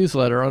 on our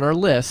newsletter, on our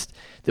list,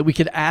 that we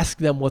could ask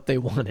them what they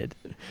wanted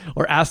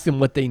or ask them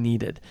what they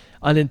needed.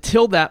 And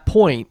until that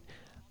point,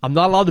 I'm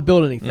not allowed to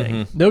build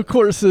anything. No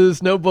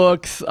courses, no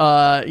books,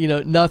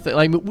 nothing.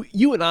 Like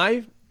you and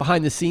I,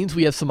 behind the scenes,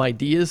 we have some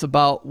ideas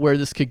about where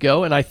this could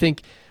go, and I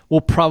think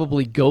we'll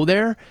probably go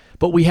there.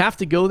 But we have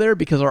to go there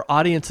because our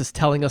audience is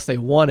telling us they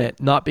want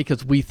it, not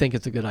because we think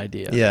it's a good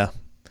idea. Yeah.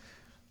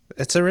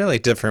 It's a really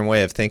different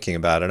way of thinking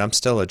about it. I'm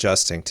still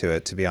adjusting to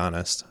it, to be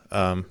honest.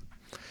 But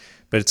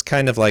it's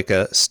kind of like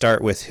a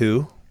start with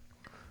who.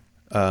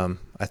 I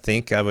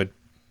think I would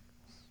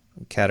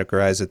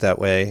categorize it that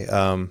way.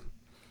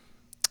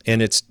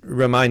 And it's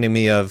reminding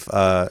me of,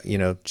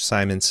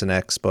 Simon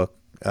Sinek's book,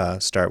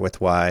 Start With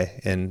Why.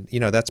 And,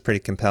 that's pretty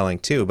compelling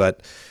too,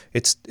 but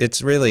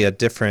it's really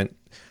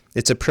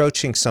it's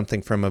approaching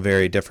something from a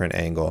very different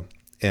angle.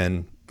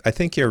 And I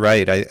think you're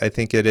right. I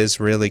think it is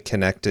really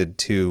connected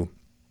to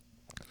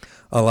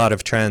a lot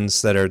of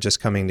trends that are just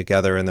coming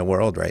together in the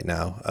world right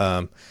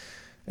now.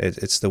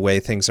 It's the way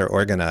things are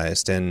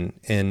organized.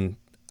 And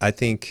I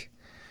think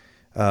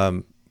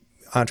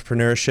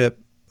entrepreneurship,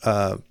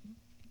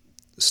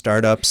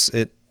 startups,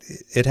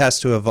 it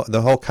has to evolve.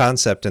 The whole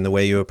concept and the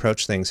way you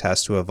approach things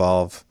has to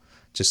evolve,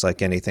 just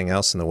like anything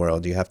else in the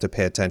world. You have to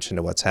pay attention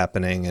to what's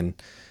happening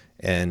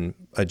and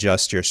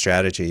adjust your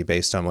strategy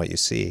based on what you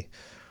see.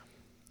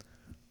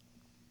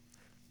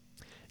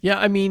 Yeah,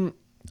 I mean,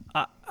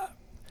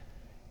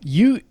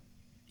 you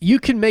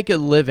can make a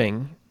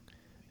living,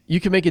 you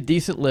can make a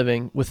decent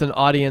living with an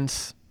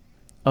audience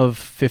of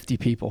 50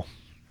 people.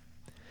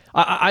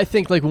 I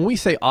think, like, when we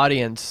say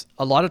audience,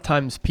 a lot of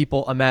times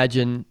people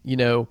imagine,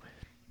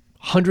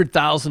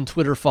 100,000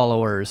 Twitter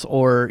followers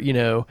or,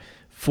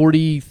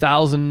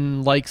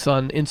 40,000 likes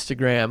on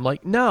Instagram.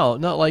 Like, no,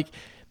 like,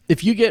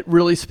 if you get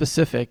really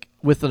specific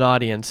with an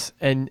audience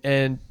and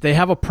they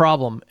have a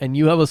problem and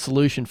you have a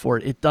solution for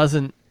it, it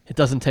doesn't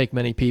take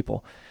many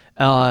people.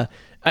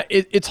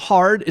 It's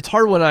hard. It's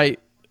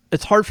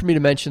hard for me to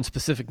mention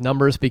specific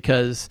numbers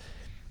because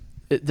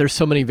there's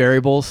so many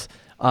variables,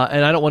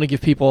 and I don't want to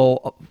give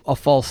people a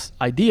false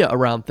idea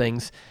around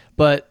things.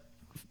 But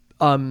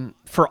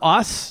for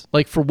us,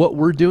 like for what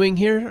we're doing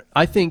here,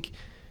 I think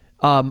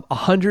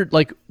 100.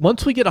 Like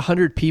once we get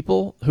 100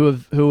 people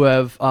who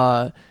have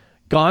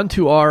gone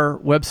to our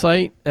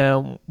website,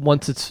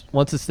 once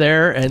it's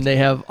there and they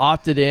have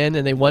opted in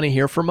and they want to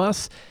hear from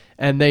us.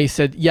 And they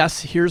said,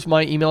 yes, here's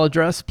my email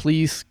address.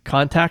 Please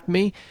contact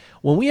me.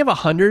 When we have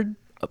 100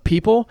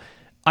 people,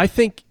 I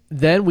think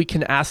then we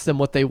can ask them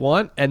what they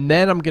want. And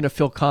then I'm going to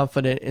feel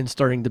confident in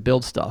starting to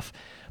build stuff.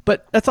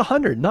 But that's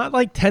 100, not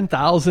like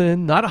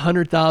 10,000, not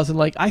 100,000.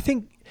 Like I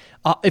think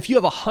if you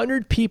have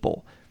 100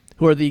 people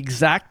who are the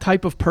exact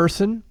type of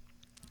person,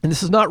 and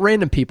this is not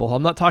random people.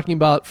 I'm not talking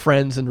about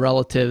friends and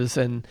relatives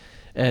and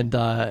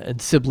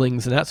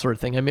siblings and that sort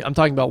of thing. I mean, I'm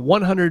talking about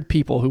 100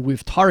 people who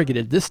we've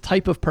targeted this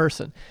type of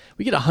person.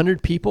 We get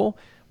 100 people,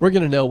 we're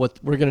going to know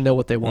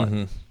what they want.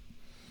 Mm-hmm.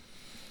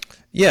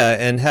 Yeah,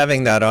 and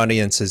having that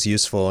audience is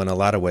useful in a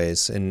lot of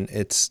ways. And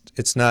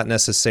it's not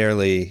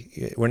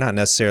necessarily, we're not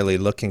necessarily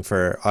looking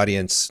for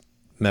audience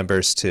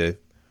members to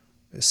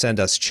send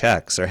us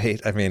checks,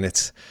 right? I mean,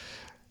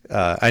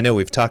 I know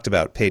we've talked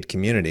about paid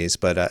communities,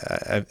 but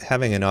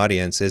having an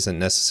audience isn't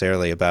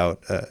necessarily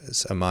about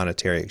a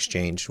monetary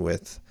exchange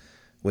with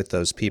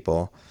those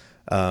people.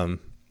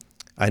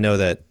 I know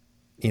that,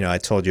 I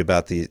told you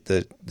about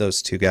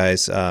those two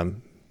guys,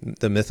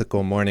 the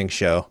Mythical Morning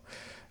Show.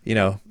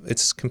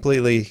 It's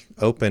completely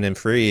open and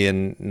free,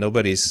 and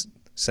nobody's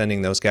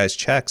sending those guys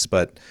checks,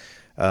 but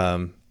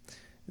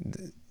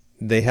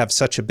they have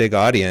such a big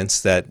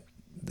audience that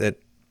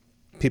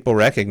people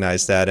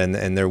recognize that,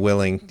 and they're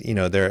willing,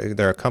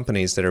 there are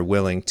companies that are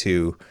willing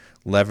to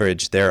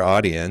leverage their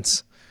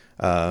audience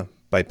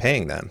by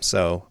paying them.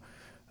 So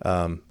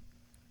I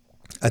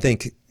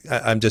think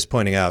I'm just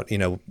pointing out,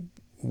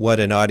 what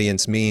an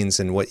audience means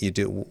and what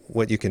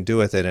you can do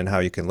with it and how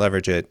you can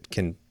leverage it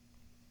can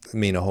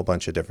mean a whole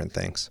bunch of different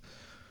things.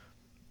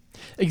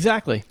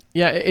 Exactly.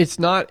 Yeah, it's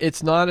not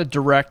a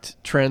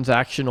direct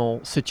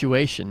transactional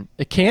situation.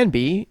 It can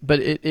be, but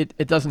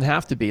it doesn't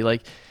have to be.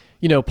 Like,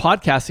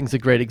 podcasting is a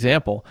great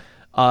example.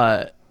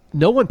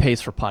 No one pays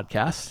for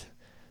podcasts,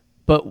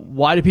 but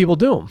why do people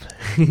do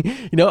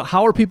them?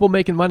 How are people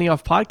making money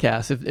off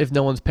podcasts if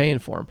no one's paying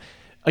for them?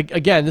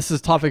 again, this is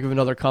a topic of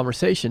another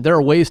conversation. There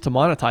are ways to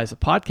monetize a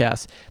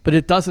podcast, but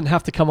it doesn't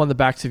have to come on the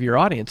backs of your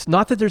audience.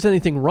 Not that there's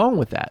anything wrong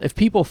with that. If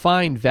people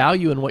find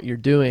value in what you're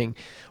doing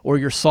or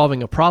you're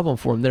solving a problem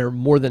for them, they're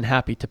more than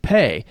happy to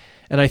pay.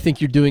 And I think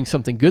you're doing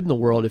something good in the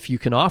world if you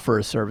can offer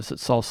a service that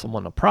solves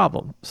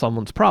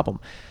someone's problem.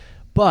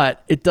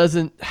 But it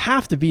doesn't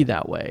have to be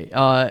that way.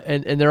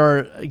 And there are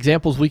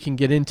examples we can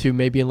get into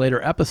maybe in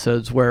later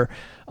episodes where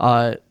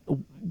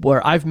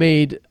I've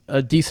made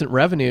a decent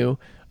revenue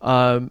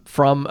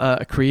from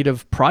a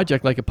creative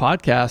project like a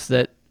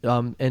podcast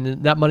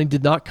and that money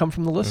did not come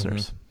from the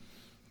listeners.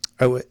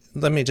 Mm-hmm.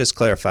 Let me just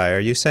clarify. Are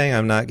you saying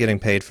I'm not getting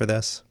paid for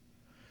this?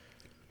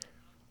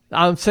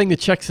 I'm saying the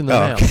check's in the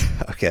mail.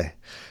 Okay.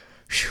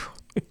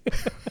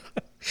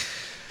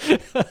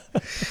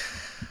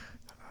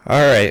 All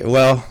right.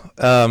 Well,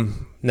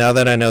 now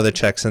that I know the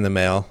check's in the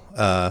mail,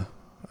 I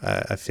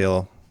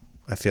feel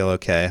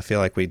okay. I feel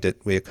like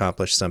we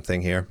accomplished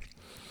something here.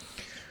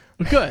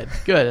 Good.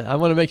 I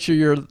want to make sure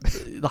you're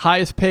the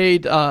highest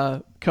paid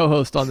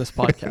co-host on this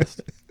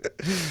podcast.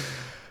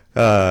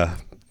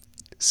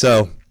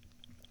 So,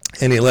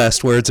 any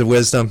last words of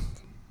wisdom?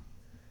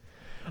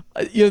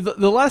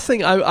 The last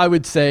thing I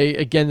would say,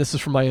 again, this is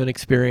from my own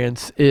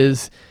experience,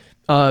 is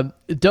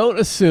don't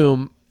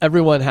assume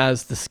everyone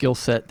has the skill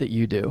set that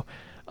you do,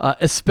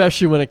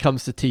 especially when it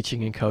comes to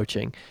teaching and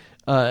coaching.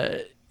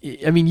 I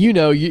mean,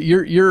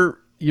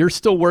 you're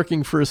still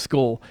working for a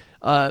school.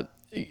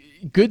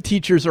 Good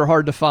teachers are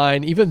hard to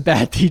find. Even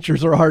bad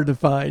teachers are hard to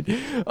find.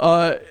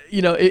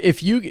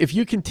 If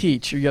you can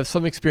teach, or you have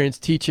some experience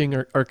teaching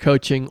or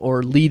coaching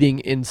or leading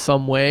in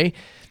some way,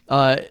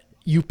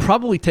 you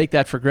probably take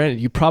that for granted.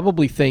 You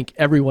probably think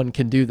everyone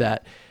can do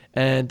that.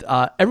 And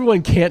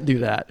everyone can't do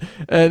that.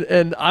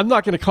 And I'm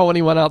not going to call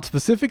anyone out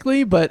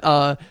specifically, but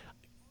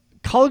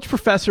college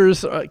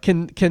professors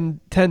can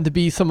tend to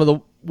be some of the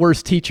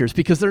worst teachers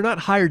because they're not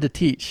hired to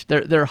teach.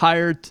 They're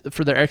hired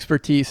for their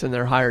expertise and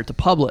they're hired to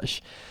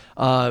publish.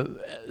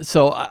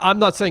 So I'm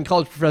not saying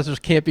college professors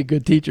can't be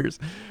good teachers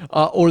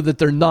or that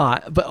they're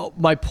not. But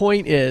my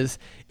point is,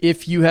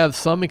 if you have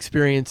some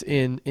experience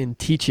in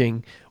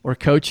teaching or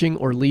coaching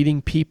or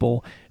leading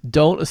people,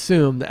 don't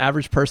assume the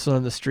average person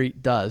on the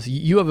street does.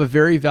 You have a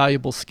very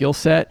valuable skill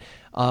set,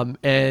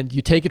 and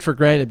you take it for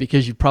granted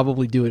because you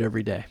probably do it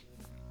every day.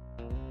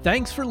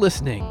 Thanks for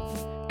listening.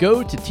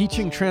 Go to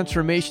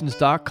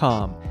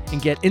teachingtransformations.com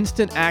and get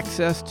instant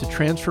access to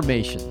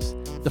Transformations,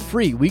 the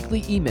free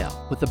weekly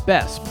email with the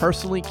best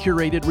personally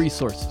curated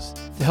resources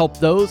to help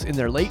those in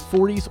their late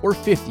 40s or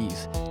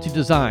 50s to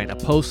design a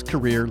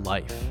post-career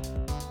life.